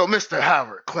 So, Mr.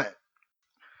 Howard Clint,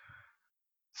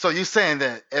 so you're saying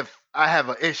that if I have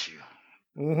an issue,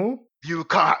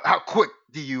 how quick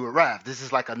do you arrive? This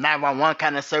is like a 911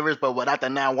 kind of service, but without the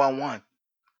 911.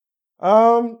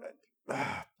 Oh,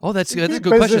 that's a good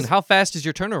question. How fast is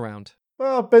your turnaround?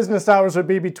 Well, business hours would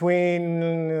be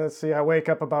between, let's see, I wake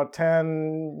up about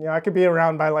 10. I could be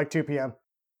around by like 2 p.m.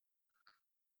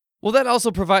 Well, that also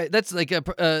that's like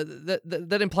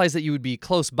that implies that you would be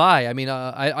close by. I mean,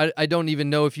 I don't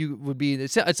even know if you would be. It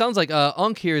sounds like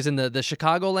Unc here is in the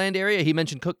Chicagoland area. He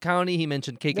mentioned Cook County. He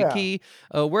mentioned Kankakee.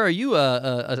 Where are you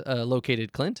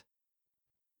located, Clint?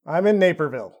 I'm in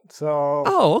Naperville. So.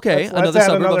 Oh, okay. Let's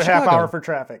add another half hour for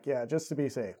traffic. Yeah, just to be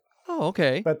safe. Oh,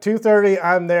 okay. But 2:30,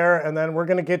 I'm there, and then we're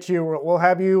gonna get you. We'll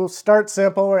have you start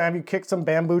simple. We'll have you kick some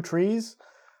bamboo trees.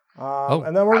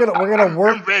 And then we're gonna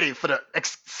work. I'm ready for the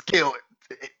skill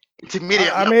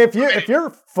intermediate. I mean, if you're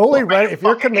fully ready, if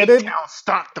you're committed,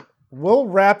 we'll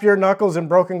wrap your knuckles in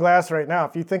broken glass right now.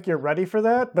 If you think you're ready for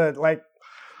that, but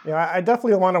I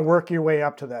definitely want to work your way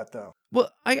up to that, though. Well,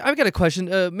 I've got a question,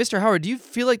 Mr. Howard. Do you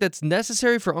feel like that's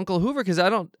necessary for Uncle Hoover? Because I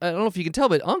don't know if you can tell,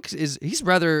 but he's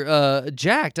rather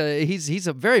jacked. He's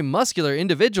a very muscular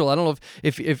individual. I don't know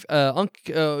if Unc,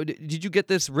 did you get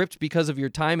this ripped because of your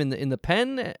time in the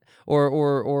pen,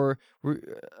 or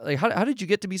like how did you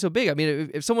get to be so big? I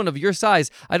mean, if someone of your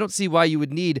size, I don't see why you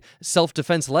would need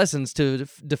self-defense lessons to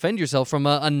defend yourself from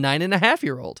a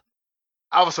 9.5-year-old.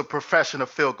 I was a professional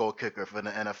field goal kicker for the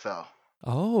NFL.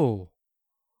 Oh.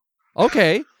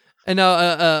 Okay, and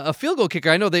a field goal kicker,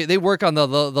 I know they work on the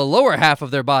lower half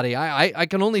of their body. I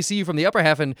can only see you from the upper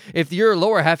half, and if your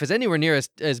lower half is anywhere near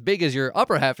as big as your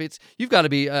upper half, you've got to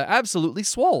be absolutely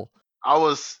swole. I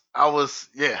was,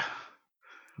 yeah.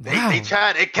 Wow. They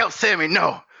tried. It kept saying me,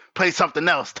 no, play something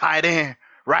else, tight end,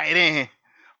 right in,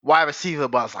 wide receiver.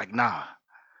 But I was like, nah,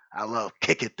 I love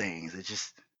kicking things. It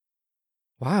just.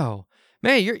 Wow.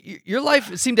 Man, your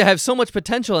life seemed to have so much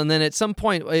potential, and then at some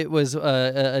point it was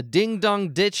a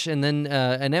ding-dong ditch, and then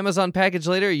an Amazon package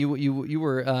later, you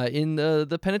were in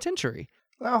the penitentiary.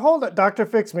 Now, hold it, Dr.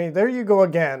 Fix Me. There you go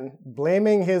again,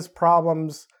 blaming his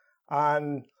problems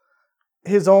on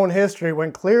his own history,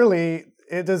 when clearly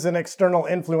it is an external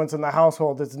influence in the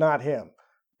household. It's not him.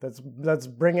 That's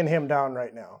bringing him down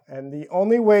right now. And the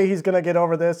only way he's going to get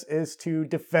over this is to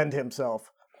defend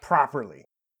himself properly.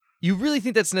 You really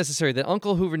think that's necessary, that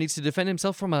Uncle Hoover needs to defend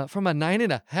himself from a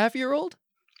 9.5-year-old?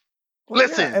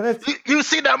 Listen, yeah, you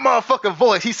see that motherfucking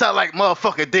voice? He sound like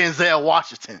motherfucking Denzel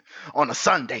Washington on a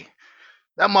Sunday.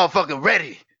 That motherfucker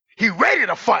ready. He ready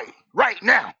to fight right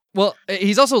now. Well,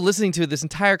 he's also listening to this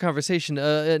entire conversation.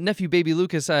 Nephew Baby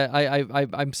Lucas,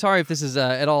 I'm sorry if this is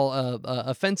at all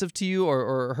offensive to you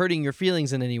or hurting your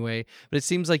feelings in any way, but it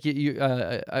seems like you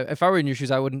if I were in your shoes,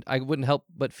 I wouldn't help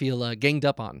but feel ganged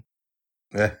up on.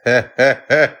 You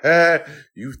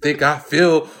think I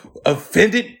feel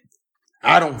offended?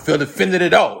 I don't feel offended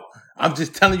at all. I'm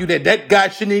just telling you that guy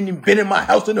shouldn't even been in my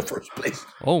house in the first place.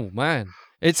 Oh man,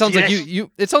 it sounds like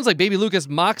you. It sounds like Baby Lucas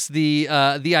mocks the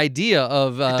idea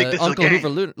of Uncle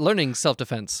Hoover learning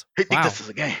self-defense. He think this is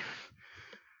a game.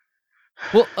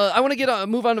 Well, I want to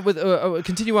move on with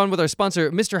continue on with our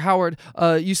sponsor, Mr. Howard.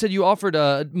 You said you offered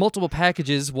multiple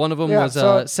packages. One of them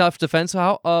was self-defense.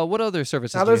 What other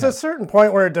services? Now, there's a certain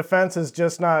point where defense is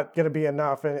just not going to be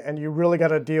enough, and you really got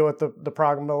to deal with the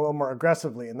problem a little more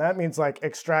aggressively, and that means like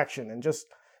extraction and just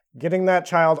getting that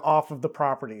child off of the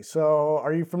property. So,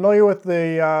 are you familiar with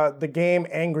the game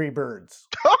Angry Birds?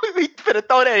 Oh, we finna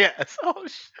throw that ass. Oh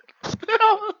shit.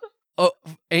 Oh,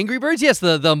 Angry Birds? Yes,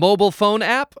 the mobile phone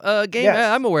app game.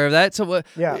 Yes. I'm aware of that. So,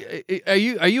 yeah, are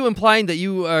you implying that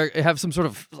you have some sort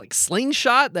of like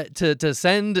slingshot that to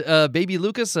send Baby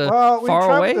Lucas far away? We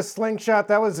tried with the slingshot.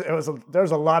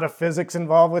 There's a lot of physics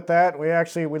involved with that. We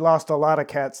lost a lot of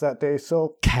cats that day.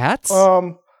 So cats?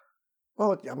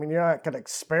 Well, I mean, you're not going to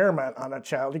experiment on a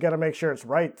child. You got to make sure it's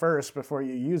right first before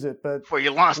you use it. But Before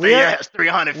you launch we their ac- ass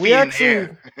 300 we feet in the actually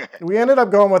air. we ended up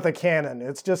going with a cannon.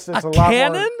 It's a lot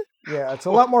cannon? more. Yeah, it's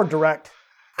a lot more direct.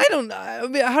 I don't know. I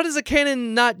mean, how does a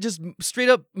cannon not just straight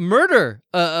up murder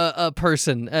a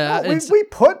person? No, we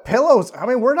put pillows. I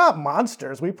mean, we're not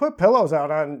monsters. We put pillows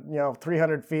out on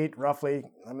 300 feet roughly.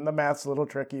 I mean, the math's a little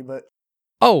tricky, but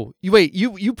Oh,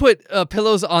 you put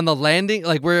pillows on the landing,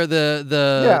 like where the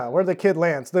yeah, where the kid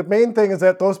lands. The main thing is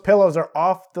that those pillows are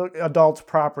off the adult's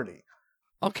property.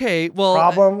 Okay, well,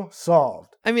 Problem solved.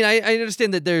 I mean, I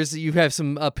understand that you have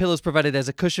some pillows provided as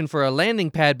a cushion for a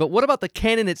landing pad, but what about the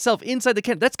cannon itself? Inside the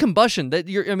cannon, that's combustion.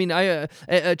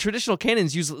 Traditional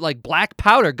cannons use like black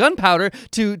powder, gunpowder,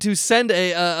 to send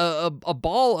a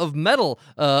ball of metal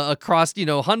across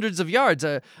hundreds of yards.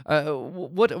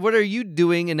 What are you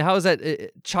doing, and how is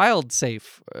that child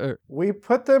safe? We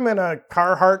put them in a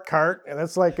Carhartt cart, and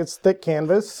it's thick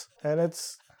canvas, and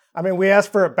we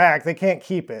asked for it back. They can't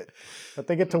keep it, but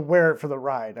they get to wear it for the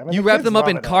ride. I mean, You the wrap kids them up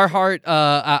love in it, Carhartt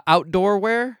outdoor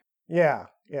wear? Yeah.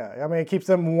 I mean, it keeps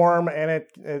them warm, and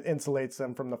it insulates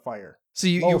them from the fire. So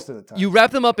most of the time. you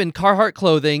wrap them up in Carhartt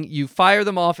clothing, you fire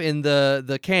them off in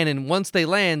the cannon. Once they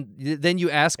land, then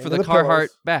you ask for the Carhartt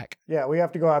pillows. back. Yeah, we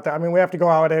have to go out there. I mean, we have to go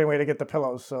out anyway to get the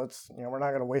pillows, so it's we're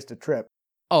not going to waste a trip.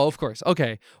 Oh, of course.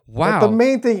 Okay. Wow. But the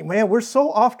main thing, man, we're so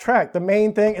off track. The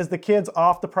main thing is the kids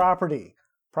off the property.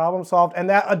 Problem solved. And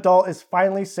that adult is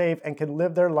finally safe and can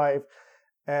live their life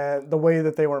the way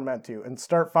that they were meant to and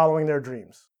start following their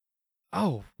dreams.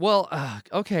 Oh, well,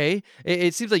 okay.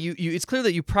 It seems like it's clear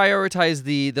that you prioritize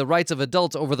the rights of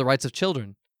adults over the rights of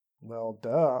children. Well,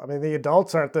 duh. I mean, the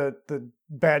adults aren't the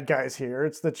bad guys here.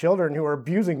 It's the children who are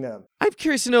abusing them. I'm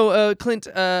curious to know, Clint,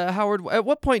 Howard, at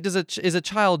what point is a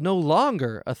child no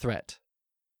longer a threat?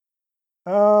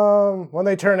 When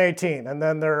they turn 18, and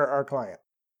then they're our client.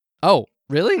 Oh,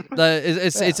 really?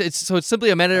 It's simply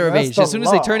a matter of age. the As soon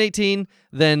as they law. turn 18,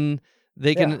 then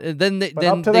they can Yeah. then they But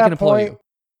up to they that can employ point, you.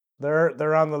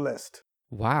 they're on the list.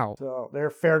 Wow. So they're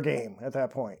fair game at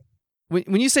that point.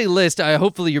 When you say list,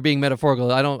 hopefully you're being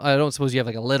metaphorical. I don't suppose you have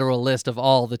like a literal list of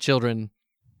all the children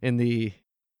in the.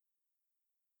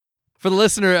 For the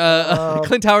listener,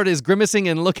 Clint Howard is grimacing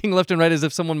and looking left and right as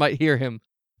if someone might hear him.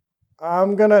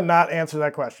 I'm gonna not answer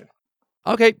that question.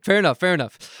 Okay, fair enough. You've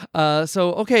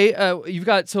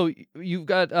got,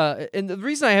 and the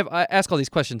reason I ask all these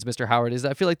questions, Mr. Howard, is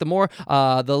I feel like the more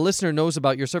the listener knows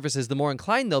about your services, the more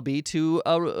inclined they'll be to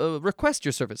request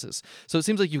your services. So it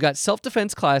seems like you've got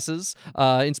self-defense classes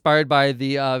inspired by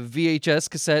the VHS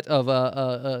cassette of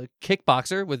a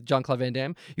Kickboxer with Jean-Claude Van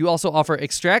Damme. You also offer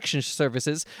extraction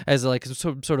services as like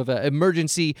sort of an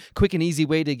emergency, quick and easy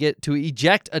way to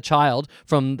eject a child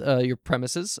from your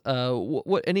premises.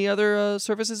 What any other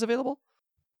services available?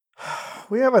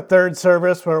 We have a third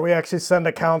service where we actually send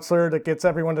a counselor that gets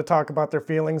everyone to talk about their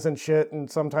feelings and shit,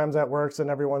 and sometimes that works, and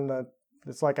everyone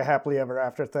it's like a happily ever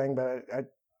after thing. But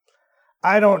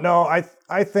I don't know.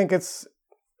 I think it's.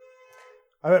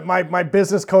 I mean, my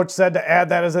business coach said to add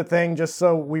that as a thing, just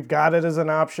so we've got it as an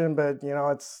option. But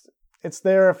it's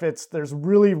there if there's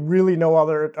really really no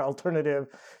other alternative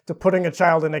to putting a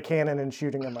child in a cannon and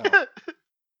shooting them out.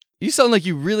 You sound like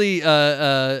you really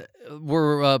were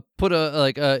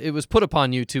it was put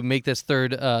upon you to make this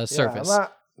third service. Yeah,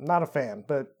 I'm not a fan,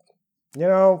 but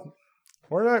we're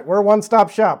a one-stop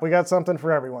shop. We got something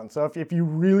for everyone. So if you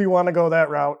really want to go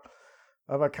that route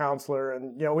of a counselor,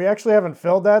 and we actually haven't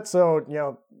filled that, so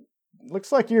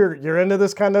looks like you're into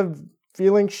this kind of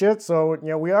feeling shit. So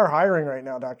we are hiring right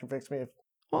now, Dr. Fix Me.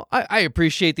 Well, I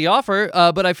appreciate the offer,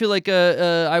 but I feel like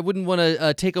I wouldn't want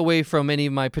to take away from any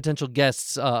of my potential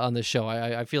guests on this show.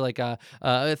 I feel like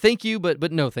thank you,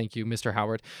 but no thank you, Mr.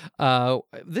 Howard.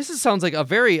 Sounds like a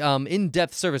very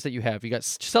in-depth service that you have. You got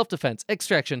self-defense,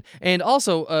 extraction, and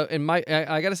also,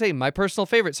 I gotta say, my personal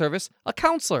favorite service, a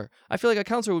counselor. I feel like a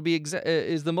counselor would be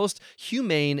is the most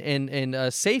humane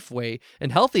and safe way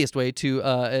and healthiest way to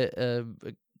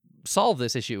solve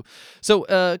this issue. So,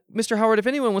 Mr. Howard, if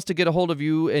anyone wants to get a hold of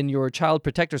you and your child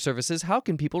protector services, how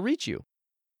can people reach you?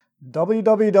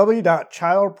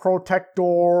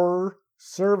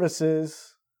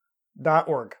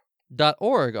 www.childprotectorservices.org.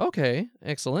 .org. Okay,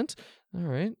 excellent. All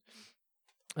right.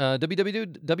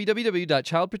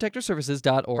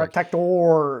 www.childprotectorservices.org.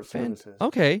 Protector services.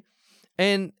 Okay.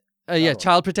 And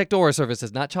Child Protector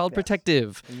Services, not Child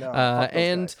Protective. No,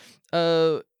 and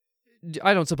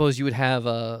I don't suppose you would have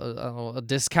a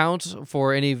discount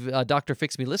for any Dr.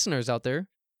 Fix Me listeners out there.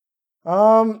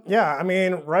 Yeah, I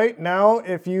mean, right now,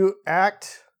 if you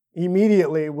act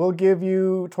immediately, we'll give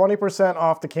you 20%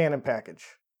 off the Canon package.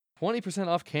 20%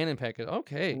 off Canon package.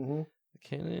 Okay. Mm-hmm.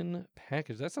 Canon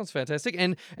package. That sounds fantastic.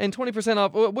 And 20%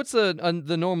 off. What's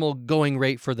the normal going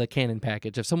rate for the Canon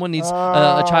package? If someone needs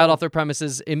a child off their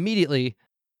premises immediately,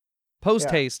 post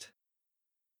haste.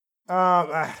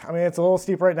 I mean, it's a little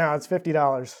steep right now. It's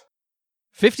 $50.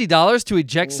 $50 to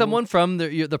eject someone from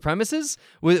the premises?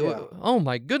 Oh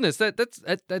my goodness, that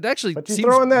actually but you seems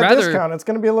throw in that rather discount, it's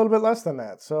going to be a little bit less than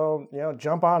that. So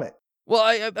jump on it. Well,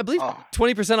 I believe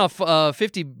 20% off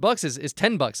 $50 is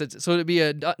 $10. So it'd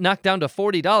be knocked down to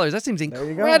 $40. That seems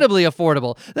incredibly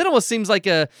affordable. That almost seems like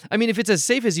if it's as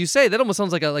safe as you say, that almost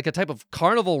sounds like a type of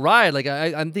carnival ride. Like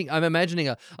I'm imagining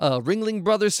a Ringling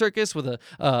Brothers circus with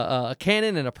a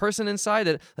cannon and a person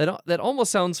inside. That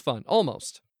almost sounds fun.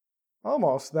 Almost.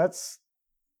 That's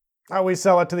how we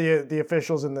sell it to the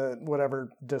officials in the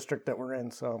whatever district that we're in.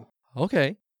 So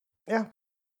okay, yeah,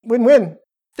 win-win.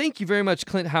 Thank you very much,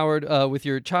 Clint Howard, with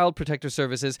your Child Protector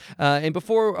Services. And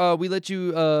before we let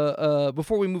you,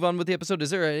 before we move on with the episode, is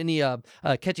there any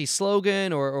catchy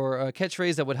slogan or a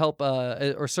catchphrase that would help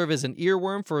or serve as an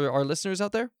earworm for our listeners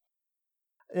out there?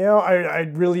 I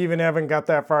really even haven't got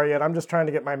that far yet. I'm just trying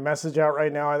to get my message out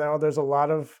right now. I know there's a lot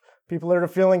of people that are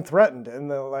feeling threatened,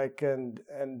 and they're like, and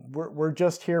we're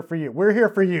just here for you. We're here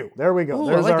for you. There we go. Ooh,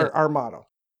 there's like our motto.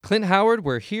 Clint Howard,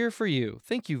 we're here for you.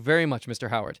 Thank you very much, Mr.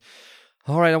 Howard.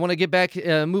 All right, I want to get back,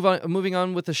 moving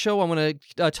on with the show. I want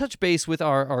to touch base with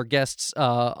our guests,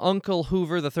 Uncle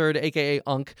Hoover III, a.k.a.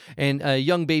 Unc, and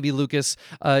young baby Lucas.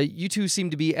 You two seem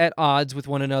to be at odds with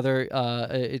one another.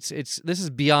 This is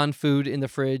beyond food in the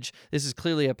fridge. This is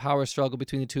clearly a power struggle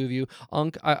between the two of you.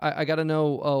 Unc, I got to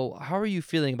know, how are you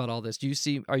feeling about all this?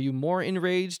 Are you more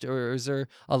enraged, or is there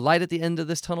a light at the end of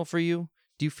this tunnel for you?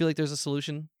 Do you feel like there's a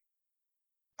solution?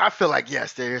 I feel like,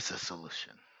 yes, there is a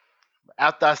solution.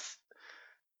 After I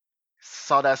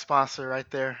saw that sponsor right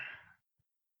there,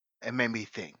 it made me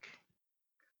think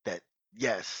that,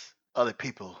 yes, other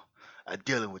people are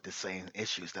dealing with the same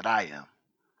issues that I am.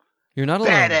 You're not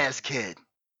alone. Badass kid.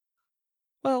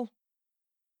 Well.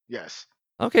 Yes.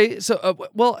 Okay, so,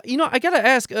 I gotta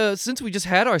ask, since we just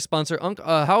had our sponsor, Unc,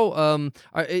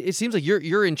 it seems like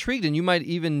you're intrigued and you might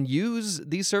even use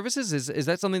these services. Is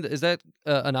that something is that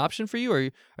an option for you, or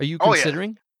are you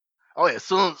considering? Oh yeah, as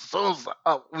soon as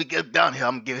we get down here,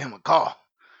 I'm gonna give him a call.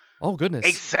 Oh goodness!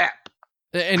 ASAP.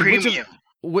 And premium.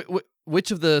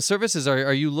 Which of the services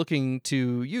are you looking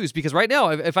to use? Because right now,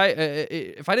 if I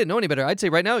didn't know any better, I'd say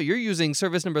right now you're using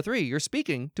service number 3. You're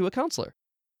speaking to a counselor.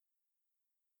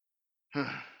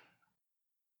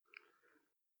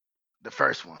 The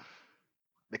first one,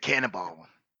 the cannonball one.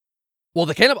 Well,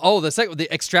 the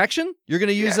extraction. You're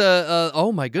gonna use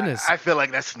oh my goodness! I feel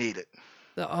like that's needed.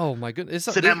 Oh my goodness!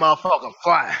 So that motherfucker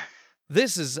fly.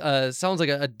 This is sounds like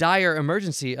a dire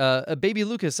emergency. Baby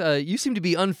Lucas, you seem to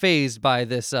be unfazed by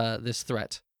this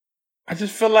threat. I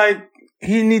just feel like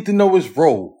he need to know his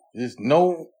role. Just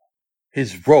know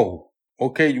his role.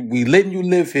 Okay, we letting you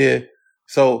live here.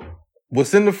 So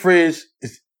what's in the fridge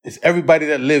is everybody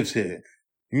that lives here.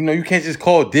 You can't just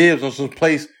call dibs on some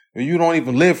place where you don't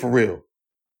even live for real.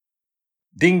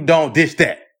 Ding dong, dish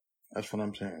that. That's what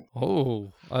I'm saying.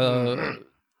 Oh,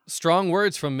 strong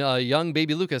words from young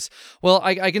baby Lucas. Well,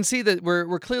 I can see that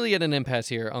we're clearly at an impasse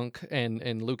here, Unc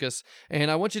and Lucas,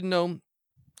 and I want you to know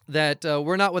that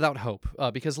we're not without hope,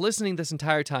 because listening this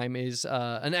entire time is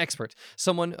an expert,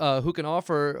 someone who can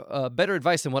offer better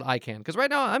advice than what I can. Because right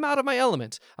now, I'm out of my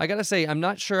element. I gotta say, I'm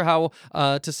not sure how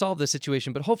to solve this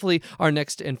situation, but hopefully our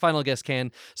next and final guest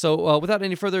can. So without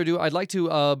any further ado, I'd like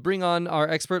to bring on our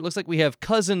expert. Looks like we have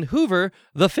Cousin Hoover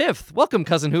the 5th. Welcome,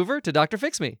 Cousin Hoover, to Dr.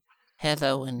 Fix Me.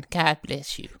 Hello, and God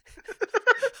bless you.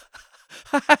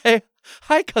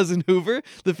 Hi, Cousin Hoover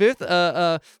the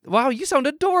 5th. Wow, you sound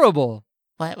adorable.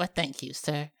 Well, thank you,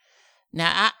 sir.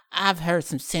 Now, I've heard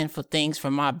some sinful things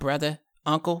from my brother,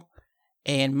 Uncle,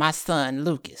 and my son,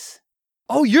 Lucas.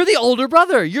 Oh, you're the older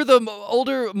brother. You're the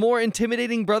older, more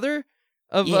intimidating brother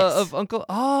of Yes. Of Uncle.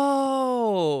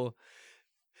 Oh,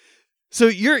 so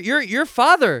you're your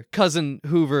father, Cousin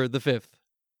Hoover the 5th.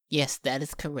 Yes, that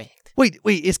is correct. Wait,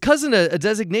 is cousin a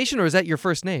designation, or is that your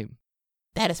first name?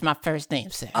 That is my first name,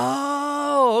 sir.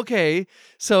 Oh, okay.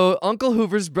 So Uncle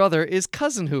Hoover's brother is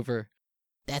Cousin Hoover.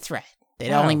 That's right. It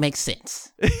Wow. only makes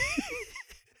sense.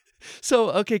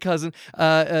 So, okay, cousin,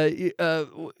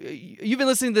 you've been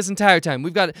listening this entire time.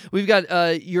 We've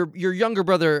got your younger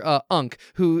brother, Unc,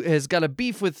 who has got a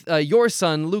beef with your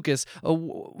son, Lucas.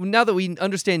 Now that we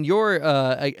understand your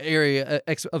area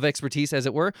of expertise, as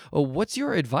it were, what's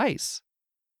your advice?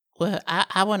 Well,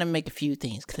 I want to make a few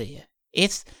things clear.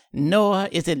 It's nor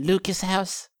is it Lucas'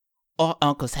 house or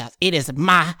Uncle's house. It is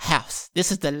my house.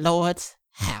 This is the Lord's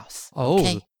house. Oh.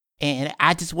 Okay? And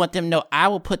I just want them to know I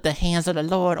will put the hands of the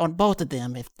Lord on both of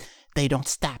them if they don't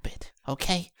stop it.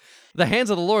 Okay? The hands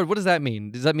of the Lord. What does that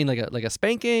mean? Does that mean like a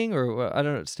spanking, or I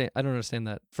don't understand? I don't understand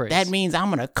that phrase. That means I'm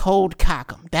gonna cold cock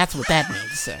them. That's what that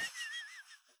means, sir.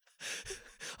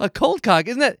 A cold cock.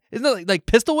 Isn't that like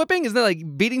pistol whipping? Isn't that like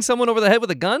beating someone over the head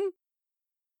with a gun?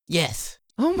 Yes.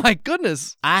 Oh my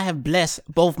goodness. I have blessed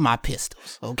both my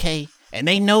pistols, okay? And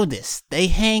they know this. They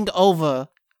hang over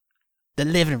the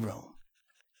living room.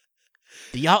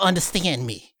 Do y'all understand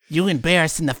me? You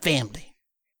embarrassing the family.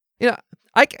 Yeah,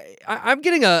 I'm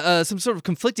getting some sort of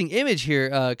conflicting image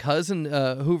here, cousin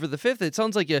Hoover the Fifth. It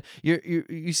sounds like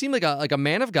you seem like a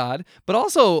man of God, but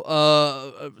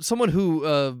also someone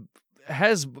who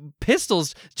has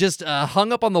pistols just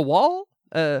hung up on the wall.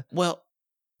 Well,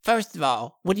 first of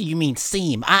all, what do you mean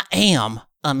seem? I am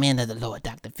a man of the Lord,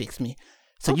 Dr. Fix Me.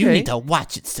 So you Okay. need to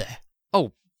watch it, sir.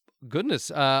 Oh, goodness.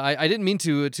 I didn't mean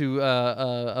to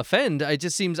offend. It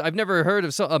just seems I've never heard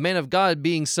of a man of God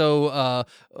being so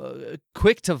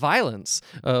quick to violence.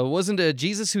 Wasn't it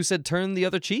Jesus who said, turn the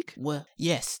other cheek? Well,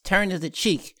 yes, turn to the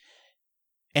cheek.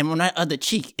 And on that other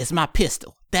cheek is my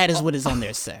pistol. That is what is on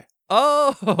there, sir.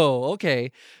 Oh,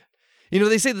 okay. You know,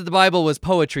 they say that the Bible was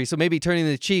poetry, so maybe turning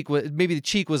the cheek, maybe the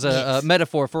cheek was a Yes.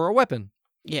 metaphor for a weapon.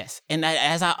 Yes, and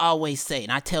as I always say,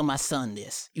 and I tell my son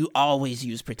this, you always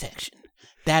use protection.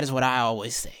 That is what I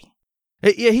always say.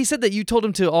 Yeah, he said that you told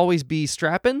him to always be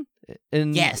strapping.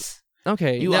 And Yes,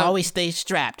 okay, you now- always stay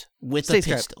strapped with Stay a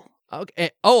strapped. pistol.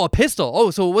 Okay. Oh, a pistol. Oh,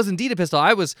 so it was indeed a pistol.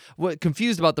 I was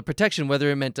confused about the protection,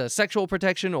 whether it meant sexual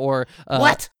protection or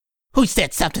What? Who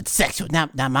said something sexual?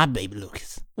 Not my baby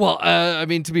Lucas. Well, I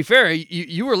mean, to be fair,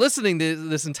 you were listening to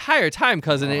this entire time,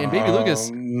 cousin, and baby Lucas.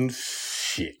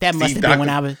 Shit. That must See, have been when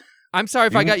Dr. I was. I'm sorry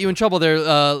if I got you in trouble there,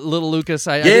 little Lucas.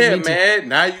 I Yeah, didn't mean to. man.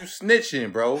 Now you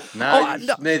snitching, bro. Now you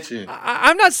no, snitching.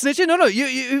 I'm not snitching. No.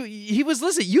 He was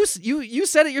listening. You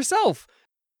said it yourself.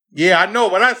 Yeah, I know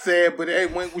what I said, but it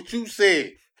ain't what you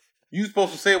said. You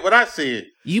supposed to say what I said.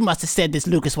 You must have said this,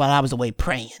 Lucas, while I was away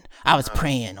praying. I was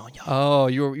praying on y'all. Oh,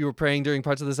 you were praying during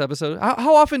parts of this episode.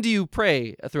 How often do you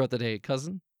pray throughout the day,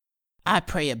 cousin? I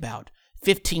pray about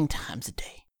 15 times a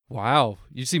day. Wow,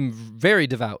 you seem very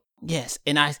devout. Yes,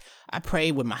 and I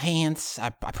pray with my hands. I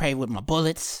pray with my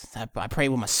bullets. I pray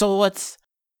with my swords.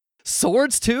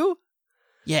 Swords too?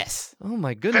 Yes. Oh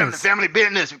my goodness. Family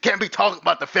business. We can't be talking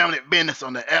about the family business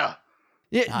on the air.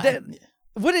 Yeah.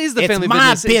 What is the It's family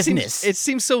my business? business. It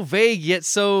seems so vague yet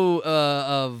so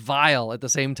vile at the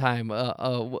same time.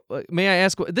 May I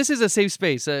ask? This is a safe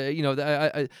space. I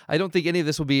don't think any of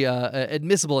this will be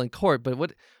admissible in court. But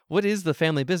what is the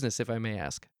family business, if I may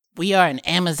ask? We are an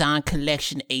Amazon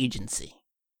collection agency.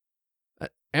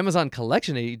 Amazon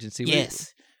collection agency.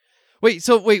 Yes. Wait.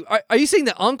 So are you saying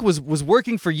that Unc was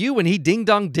working for you when he ding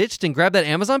dong ditched and grabbed that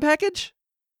Amazon package?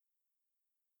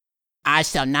 I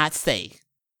shall not say.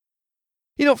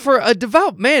 You know, for a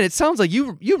devout man, it sounds like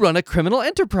you run a criminal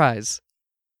enterprise.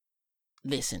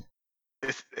 Listen.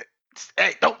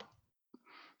 Hey, don't.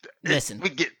 Listen. We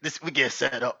get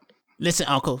set up. Listen,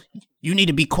 Uncle. You need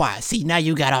to be quiet. See, now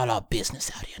you got all our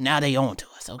business out here. Now they on to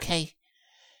us, okay?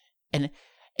 And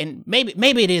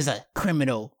maybe it is a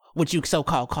criminal, what you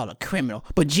so-called call a criminal,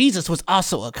 but Jesus was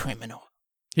also a criminal.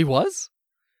 He was?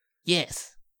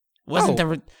 Yes. Wasn't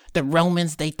the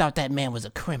Romans, they thought that man was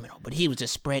a criminal, but he was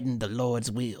just spreading the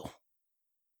Lord's will.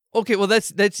 Okay, well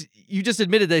that's you just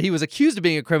admitted that he was accused of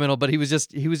being a criminal, but he was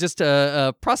just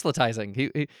proselytizing.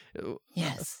 He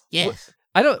Yes.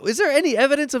 Is there any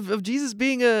evidence of Jesus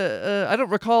being I don't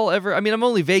recall ever. I mean, I'm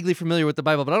only vaguely familiar with the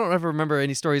Bible, but I don't ever remember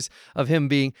any stories of him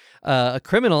being a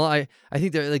criminal. I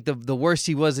think that like the worst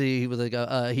he was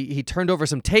like he turned over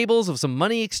some tables of some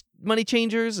money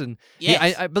changers, and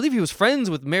Yes. I believe he was friends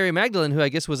with Mary Magdalene, who I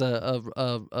guess was a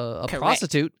Correct.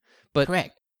 prostitute. But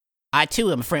Correct. I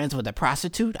too am friends with a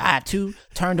prostitute. I too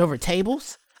turned over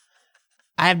tables.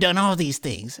 I have done all these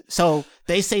things. So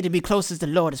they say to be close as the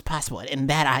Lord as possible, and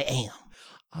that I am.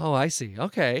 oh, I see.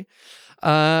 Okay.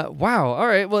 Wow. All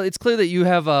right. Well, it's clear that you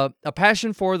have a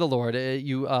passion for the Lord.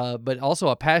 But also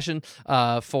a passion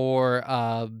for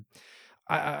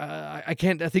I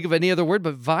can't think of any other word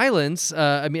but violence.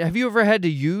 I mean, have you ever had to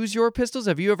use your pistols?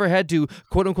 Have you ever had to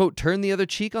quote unquote turn the other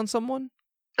cheek on someone?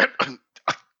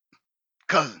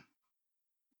 Cousin.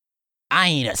 I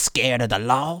ain't scared of the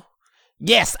law.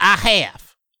 Yes, I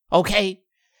have. Okay?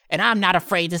 And I'm not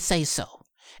afraid to say so.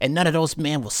 And none of those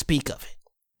men will speak of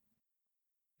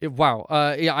it. Wow.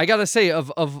 Yeah, I gotta say,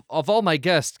 of all my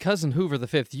guests, Cousin Hoover the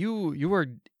Fifth, you were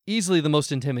easily the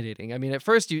most intimidating. I mean, at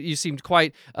first you seemed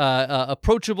quite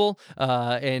approachable,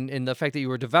 and the fact that you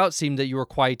were devout seemed that you were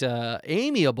quite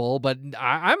amiable. But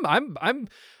I'm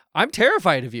I'm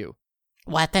terrified of you.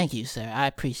 Why, thank you, sir. I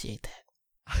appreciate that.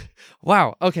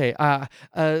 Wow. Okay. Well,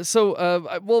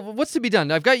 what's to be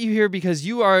done? I've got you here because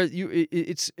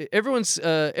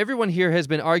everyone here has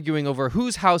been arguing over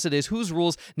whose house it is, whose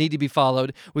rules need to be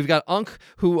followed. We've got Unc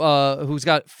who's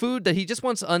got food that he just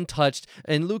wants untouched,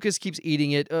 and Lucas keeps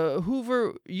eating it.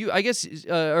 Hoover,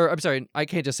 I'm sorry, I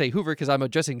can't just say Hoover because I'm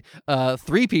addressing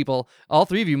 3 people. All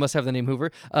 3 of you must have the name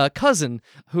Hoover. Cousin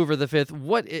Hoover the Fifth.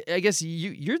 What? I guess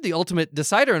you're the ultimate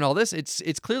decider in all this.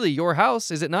 It's clearly your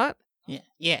house, is it not? Yeah.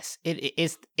 Yes,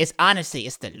 it's honestly,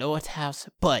 it's the Lord's house,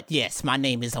 but yes, my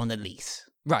name is on the lease.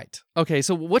 Right. Okay,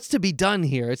 so what's to be done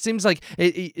here? It seems like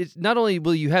it not only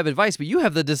will you have advice, but you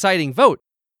have the deciding vote.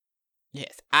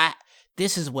 Yes,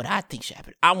 this is what I think should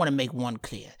happen. I want to make one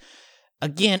clear.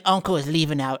 Again, Uncle is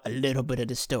leaving out a little bit of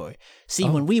the story. See,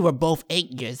 when we were both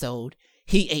 8 years old,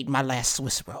 he ate my last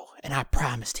Swiss roll, and I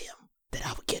promised him that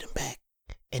I would get him back.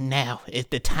 And now,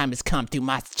 the time has come through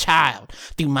my child,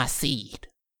 through my seed.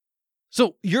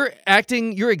 So you're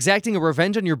exacting a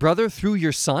revenge on your brother through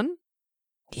your son?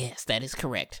 Yes, that is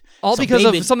correct. All because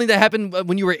of something that happened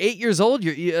when you were 8 years old?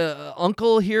 Your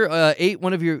uncle here ate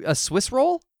one of a Swiss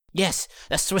roll? Yes,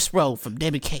 a Swiss roll from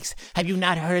Debbie Cakes. Have you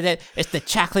not heard of that? It's the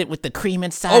chocolate with the cream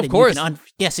inside. Oh, of course. And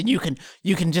you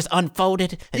can just unfold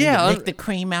it and lick the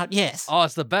cream out. Yes. Oh,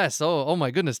 it's the best. Oh my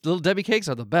goodness, little Debbie Cakes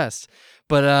are the best.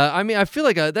 But I mean, I feel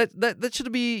like that should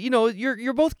be.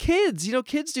 You're both kids.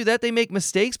 Kids do that. They make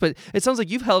mistakes. But it sounds like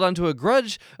you've held onto a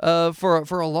grudge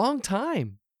for a long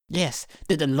time. Yes.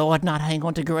 Did the Lord not hang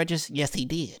on to grudges? Yes, he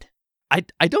did.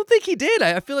 I don't think he did.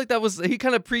 I feel like he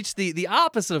kind of preached the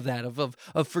opposite of that,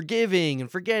 of forgiving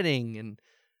and forgetting and.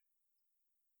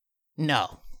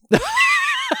 No.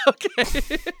 Okay.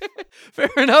 Fair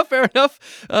enough,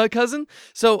 cousin.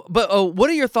 So, but what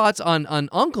are your thoughts on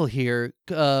Uncle here,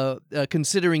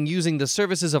 considering using the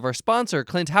services of our sponsor,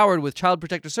 Clint Howard with Child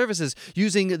Protector Services,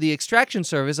 using the extraction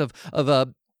service of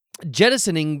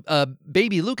jettisoning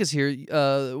baby Lucas here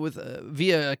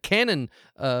via a cannon?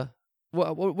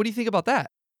 What do you think about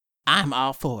that? I'm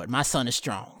all for it. My son is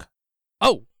strong.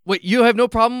 Oh, wait, you have no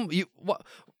problem? You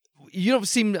don't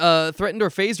seem threatened or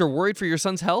fazed or worried for your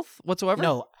son's health whatsoever?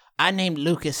 No, I named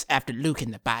Lucas after Luke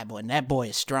in the Bible, and that boy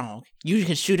is strong. You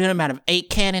can shoot him out of 8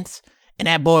 cannons, and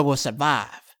that boy will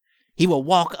survive. He will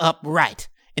walk upright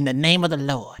in the name of the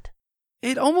Lord.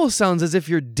 It almost sounds as if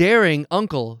you're daring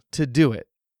Uncle to do it.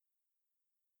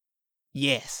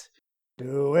 Yes.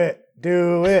 Do it.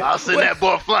 I'll send that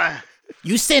boy flying.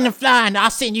 You send him flying,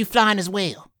 I'll send you flying as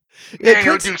well. You ain't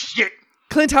gonna do shit.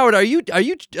 Clint Howard, are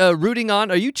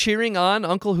you cheering on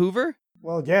Uncle Hoover?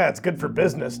 Well, yeah, it's good for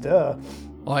business, duh.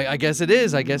 Oh, I guess it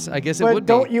is. I guess it But would be.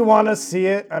 don't you want to see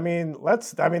it? I mean,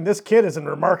 this kid is in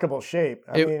remarkable shape.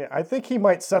 I think he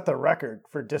might set the record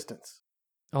for distance.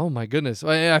 Oh my goodness!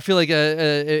 I feel like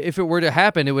if it were to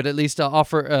happen, it would at least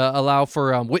allow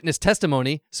for witness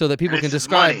testimony so that people can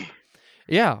describe. Money.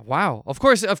 Yeah, wow. Of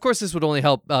course, this would only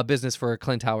help business for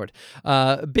Clint Howard.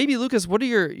 Baby Lucas, what are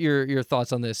your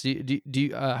thoughts on this?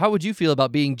 How would you feel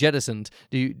about being jettisoned?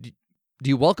 Do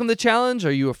you welcome the challenge?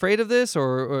 Are you afraid of this,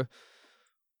 or?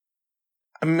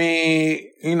 I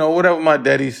mean, whatever my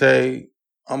daddy say,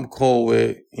 I'm cool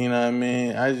with. You know what I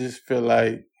mean? I just feel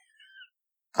like,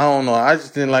 I don't know. I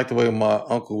just didn't like the way my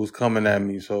uncle was coming at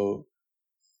me. So,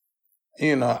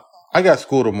 I got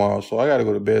school tomorrow, so I got to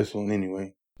go to bed soon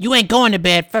anyway. You ain't going to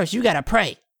bed first. You got to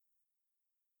pray.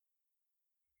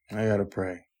 I got to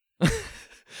pray.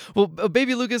 Well,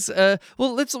 baby Lucas,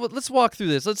 let's walk through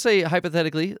this. Let's say,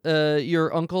 hypothetically,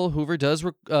 your Uncle Hoover does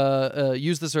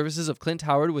use the services of Clint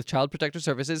Howard with Child Protector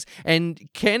Services, and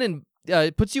cannon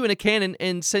puts you in a cannon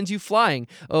and sends you flying.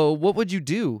 What would you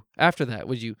do after that?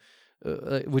 Would you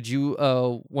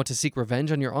want to seek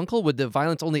revenge on your uncle? Would the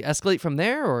violence only escalate from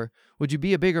there, or would you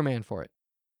be a bigger man for it?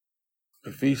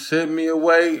 If he sent me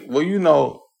away,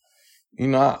 well,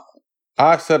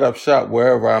 I set up shop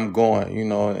wherever I'm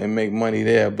going, and make money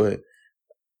there. But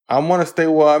I want to stay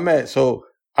where I'm at, so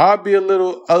I'll be a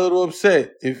little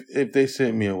upset if they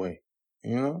sent me away.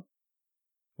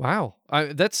 Wow,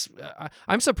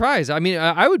 I'm surprised. I mean,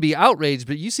 I would be outraged,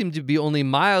 but you seem to be only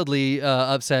mildly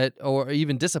upset or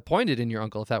even disappointed in your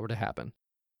uncle if that were to happen.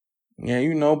 Yeah,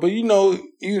 but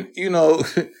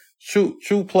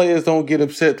true players don't get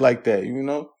upset like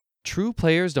that. True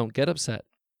players don't get upset.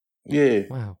 Yeah.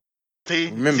 Wow. See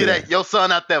Remember that your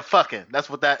son out there fucking. That's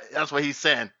what he's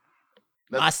saying.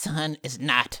 My son is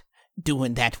not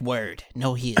doing that word.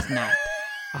 No, he is not.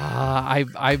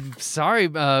 I'm sorry,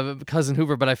 Cousin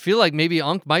Hoover, but I feel like maybe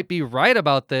Unc might be right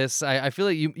about this. I feel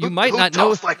like you might not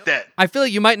know. Like that? I feel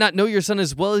like you might not know your son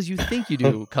as well as you think you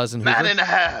do, Cousin Hoover.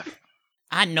 9.5.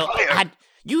 I know.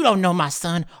 You don't know my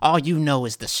son. All you know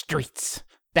is the streets.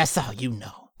 That's all you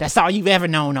know. That's all you've ever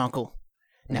known, Uncle.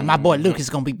 Now, my boy Luke is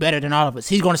going to be better than all of us.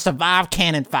 He's going to survive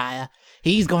cannon fire.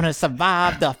 He's going to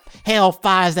survive the hell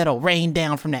fires that'll rain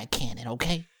down from that cannon,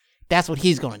 okay? That's what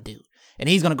he's going to do. And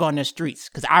he's going to go in the streets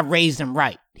because I raised him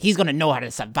right. He's going to know how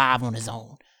to survive on his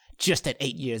own just at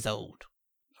 8 years old.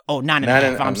 Oh,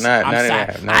 9.5. I'm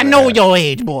sorry. I know your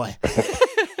age, boy.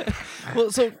 Well,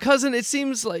 so cousin, it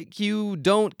seems like you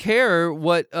don't care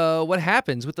what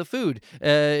happens with the food.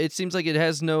 It seems like it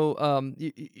has no,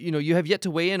 you have yet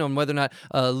to weigh in on whether or not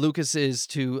Lucas is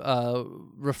to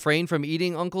refrain from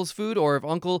eating Uncle's food, or if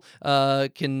Uncle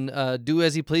can do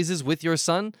as he pleases with your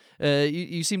son.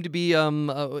 You seem to be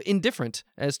indifferent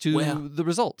as to the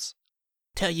results.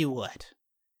 Tell you what,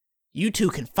 you two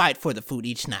can fight for the food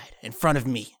each night in front of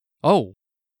me. Oh.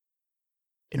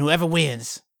 And whoever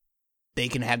wins, they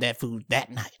can have that food that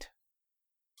night.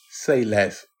 Say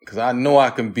less, because I know I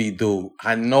can beat dude.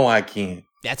 I know I can.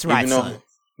 That's right, son.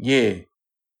 Yeah.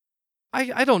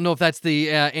 I don't know if that's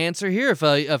the answer here. If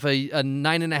a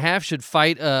 9.5 should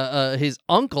fight his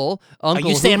uncle. Are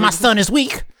you saying my son is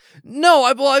weak? No,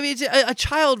 I mean it's a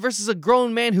child versus a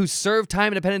grown man who served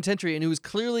time in a penitentiary and who is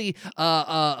clearly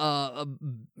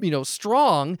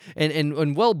strong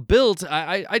and well built.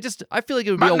 I feel like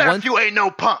it would be my nephew ain't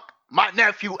no punk. My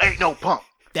nephew ain't no punk.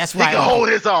 That's right. He can hold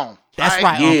his own. That's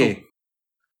right,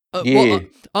 Uncle.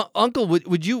 Uncle,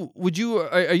 would you?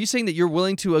 Are you saying that you're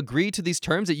willing to agree to these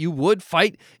terms, that you would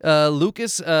fight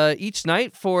Lucas each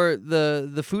night for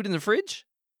the food in the fridge?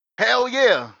 Hell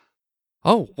yeah.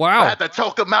 Oh wow! If I had to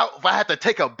choke him out, if I had to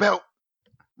take a belt,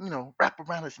 wrap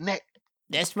around his neck.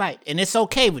 That's right, and it's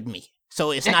okay with me.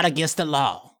 So it's not against the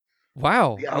law.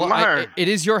 Wow. Well, it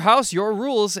is your house, your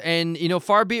rules, and,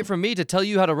 far be it from me to tell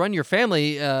you how to run your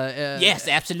family. Yes,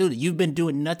 absolutely. You've been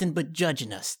doing nothing but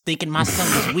judging us, thinking my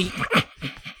son is weak.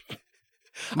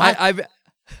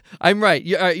 I'm right.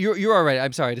 You are right.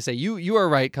 I'm sorry to say you are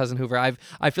right, Cousin Hoover.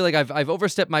 I feel like I've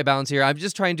overstepped my bounds here. I'm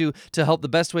just trying to help the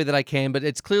best way that I can, but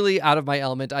it's clearly out of my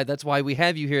element. That's why we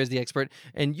have you here as the expert,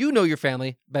 and you know your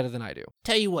family better than I do.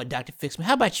 Tell you what, Dr. Fixme,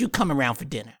 how about you come around for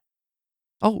dinner?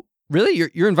 Oh, really?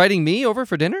 You're inviting me over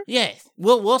for dinner? Yes.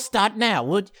 We'll start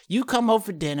now. You come over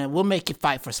for dinner. We'll make you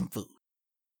fight for some food.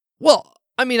 Well,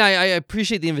 I mean, I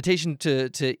appreciate the invitation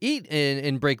to eat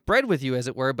and break bread with you, as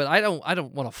it were, but I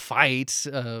don't want to fight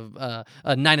a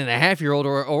 9.5-year-old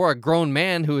or a grown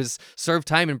man who has served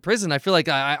time in prison. I feel like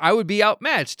I would be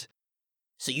outmatched.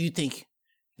 So you think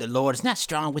the Lord is not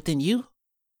strong within you?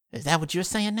 Is that what you're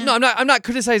saying now? No, I'm not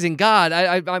criticizing God.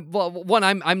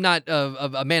 I'm not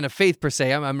a man of faith per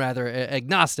se. I'm rather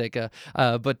agnostic.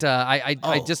 But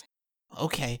I just.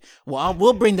 Okay. Well,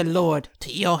 we'll bring the Lord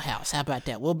to your house. How about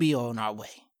that? We'll be on our way.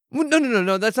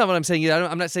 No. That's not what I'm saying.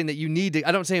 I'm not saying that you need to.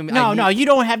 I don't say. No. You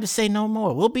don't have to say no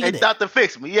more. We'll be there. Hey, Dr.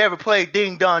 Fixme, you ever played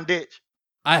Ding Dong Ditch?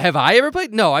 Have I ever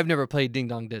played? No, I've never played Ding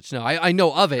Dong Ditch. No, I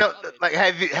know of it. No, like,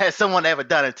 has someone ever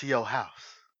done it to your house?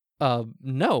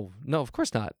 No, of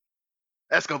course not.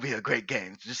 That's gonna be a great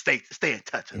game. Just stay in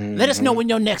touch with it. Let us know when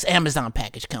your next Amazon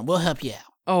package comes. We'll help you out.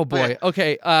 Oh boy.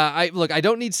 Okay. I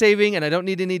don't need saving, and I don't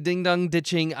need any ding dong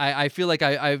ditching. I feel like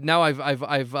I feel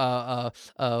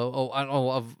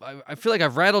like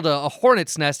I've rattled a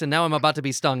hornet's nest, and now I'm about to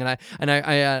be stung, and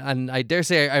I dare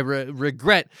say I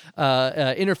regret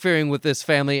interfering with this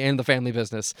family and the family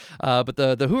business. But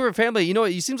the Hoover family,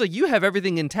 it seems like you have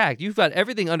everything intact. You've got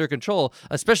everything under control,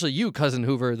 especially you, Cousin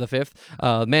Hoover the Fifth,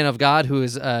 man of God who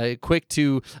is quick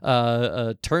to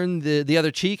turn the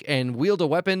other cheek and wield a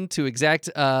weapon to exact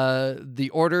the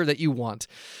order that you want.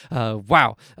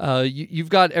 Wow. You've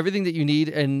got everything that you need.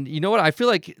 And you know what? I feel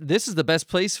like this is the best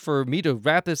place for me to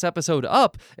wrap this episode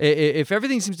up. If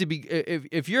everything seems to be,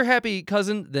 if you're happy,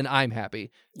 cousin, then I'm happy.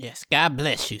 Yes. God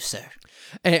bless you, sir.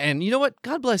 And you know what?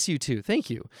 God bless you too. Thank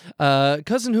you.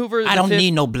 Cousin Hoover. I don't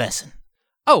need no blessing.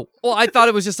 Oh, well, I thought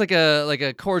it was just like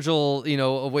a cordial,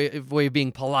 a way of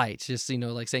being polite. Just,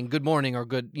 like saying good morning or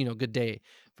good day.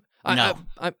 No.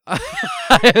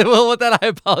 Well, with that, I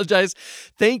apologize.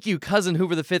 Thank you, Cousin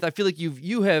Hoover the Fifth. I feel like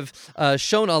you have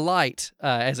shown a light,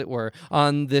 as it were,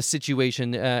 on this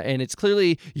situation, and it's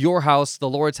clearly your house, the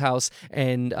Lord's house,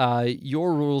 and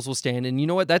your rules will stand. And you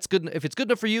know what? That's good. If it's good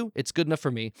enough for you, it's good enough for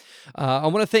me. I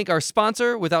want to thank our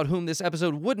sponsor, without whom this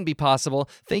episode wouldn't be possible.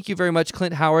 Thank you very much,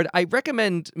 Clint Howard. I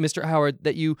recommend, Mr. Howard,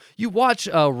 that you watch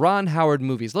Ron Howard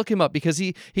movies. Look him up because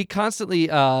he constantly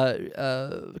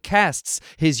casts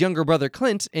his younger brother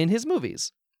Clint in his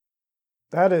movies.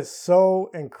 That is so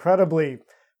incredibly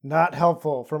not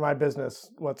helpful for my business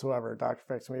whatsoever, Dr.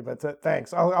 Fixme, but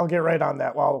thanks. I'll get right on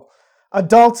that. While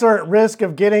adults are at risk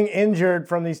of getting injured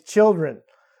from these children,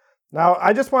 Now,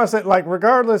 I just want to say, like,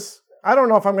 regardless, I don't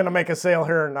know if I'm going to make a sale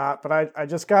here or not, but I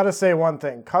just got to say one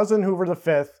thing. Cousin Hoover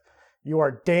V, you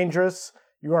are dangerous,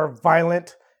 you are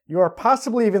violent, you are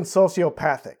possibly even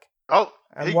sociopathic. Oh,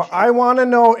 And what I want to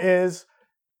know is,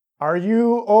 are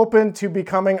you open to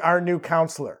becoming our new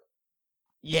counselor?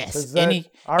 Yes. Is that- Any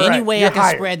all right, way I you're can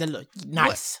hired. spread the look.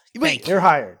 Nice. Wait, Thank you. You're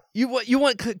hired. You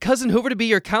want Cousin Hoover to be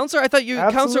your counselor? I thought your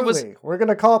counselor was. Absolutely. We're going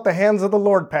to call it the Hands of the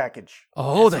Lord package.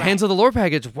 Oh, That's the right. Hands of the Lord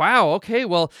package. Wow. Okay.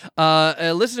 Well,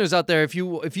 listeners out there, if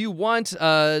you want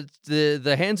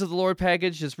the Hands of the Lord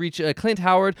package, just reach Clint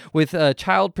Howard with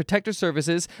Child Protector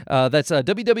Services. That's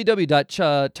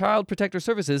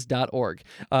www.childprotectorservices.org.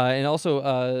 And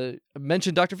also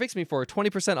mention Dr. Fix Me for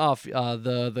 20% off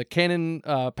the Canon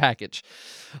package.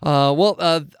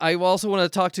 I also want to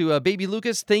talk to Baby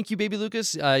Lucas. Thank you, Baby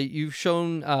Lucas. You've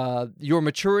shown your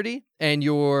maturity and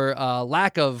your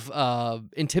lack of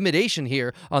intimidation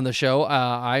here on the show.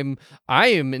 I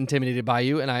am intimidated by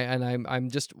you, and I'm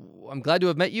glad to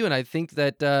have met you, and I think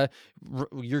that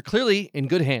you're clearly in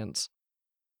good hands.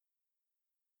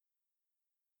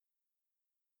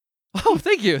 Oh,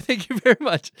 thank you very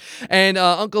much. And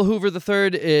Uncle Hoover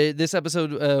III, this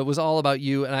episode was all about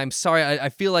you, and I'm sorry. I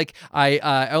feel like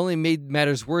I only made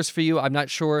matters worse for you. I'm not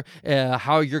sure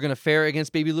how you're gonna fare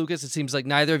against Baby Lucas. It seems like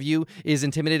neither of you is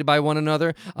intimidated by one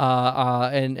another,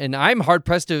 and I'm hard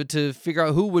pressed to figure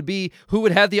out who would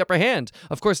have the upper hand.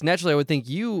 Of course, naturally, I would think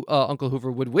you, Uncle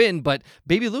Hoover, would win, but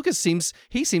Baby Lucas seems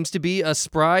to be a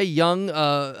spry, young,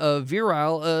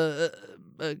 virile.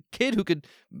 A kid who could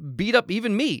beat up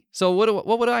even me. So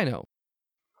what would I know?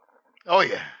 Oh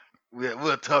yeah,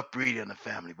 we're a tough breed in the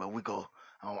family, but I'm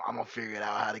gonna figure it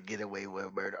out how to get away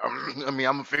with murder. I'm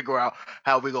gonna figure out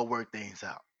how we gonna work things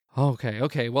out.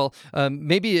 Okay. Well,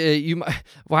 maybe you might.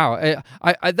 Wow,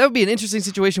 that would be an interesting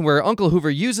situation where Uncle Hoover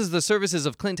uses the services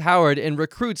of Clint Howard and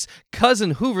recruits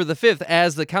Cousin Hoover V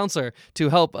as the counselor to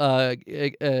help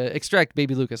extract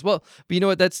Baby Lucas. Well, but you know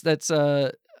what? That's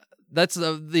the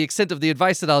extent of the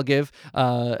advice that I'll give.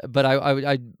 But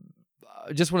I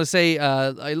just want to say,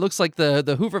 it looks like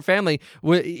the Hoover family,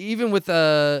 even with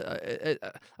I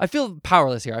feel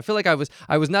powerless here. I feel like I was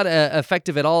not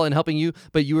effective at all in helping you,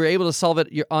 but you were able to solve it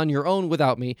on your own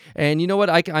without me. And you know what?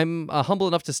 I'm humble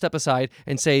enough to step aside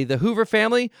and say the Hoover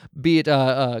family, be it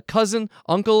cousin,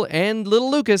 uncle, and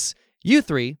little Lucas, you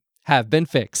three have been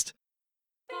fixed.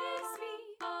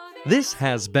 This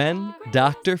has been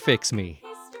Dr. Fix Me.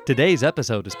 Today's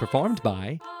episode is performed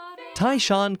by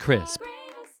Tyshawn Crisp,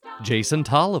 Jason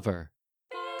Tolliver,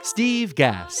 Steve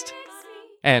Gast,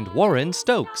 and Warren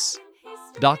Stokes.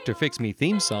 Dr. Fix Me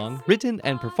theme song written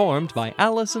and performed by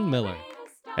Allison Miller.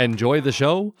 Enjoy the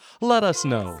show? Let us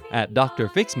know at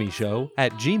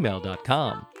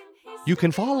drfixmeshow@gmail.com. You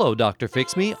can follow Dr.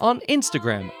 Fix Me on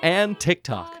Instagram and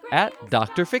TikTok at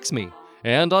Dr. Fix Me,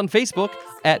 and on Facebook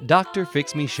at Dr.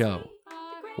 Fix Me Show.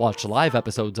 Watch live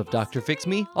episodes of Dr. Fix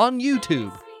Me on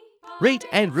YouTube. Rate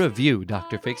and review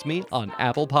Dr. Fix Me on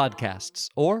Apple Podcasts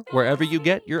or wherever you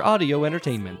get your audio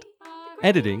entertainment.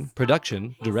 Editing,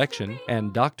 production, direction,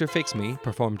 and Dr. Fix Me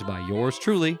performed by yours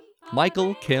truly,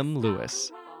 Michael Kim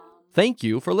Lewis. Thank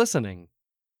you for listening.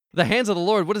 The Hands of the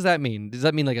Lord, what does that mean? Does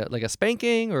that mean like a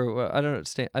spanking, or I don't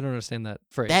understand that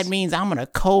phrase. That means I'm gonna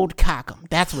cold cock him.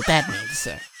 That's what that means,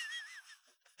 sir.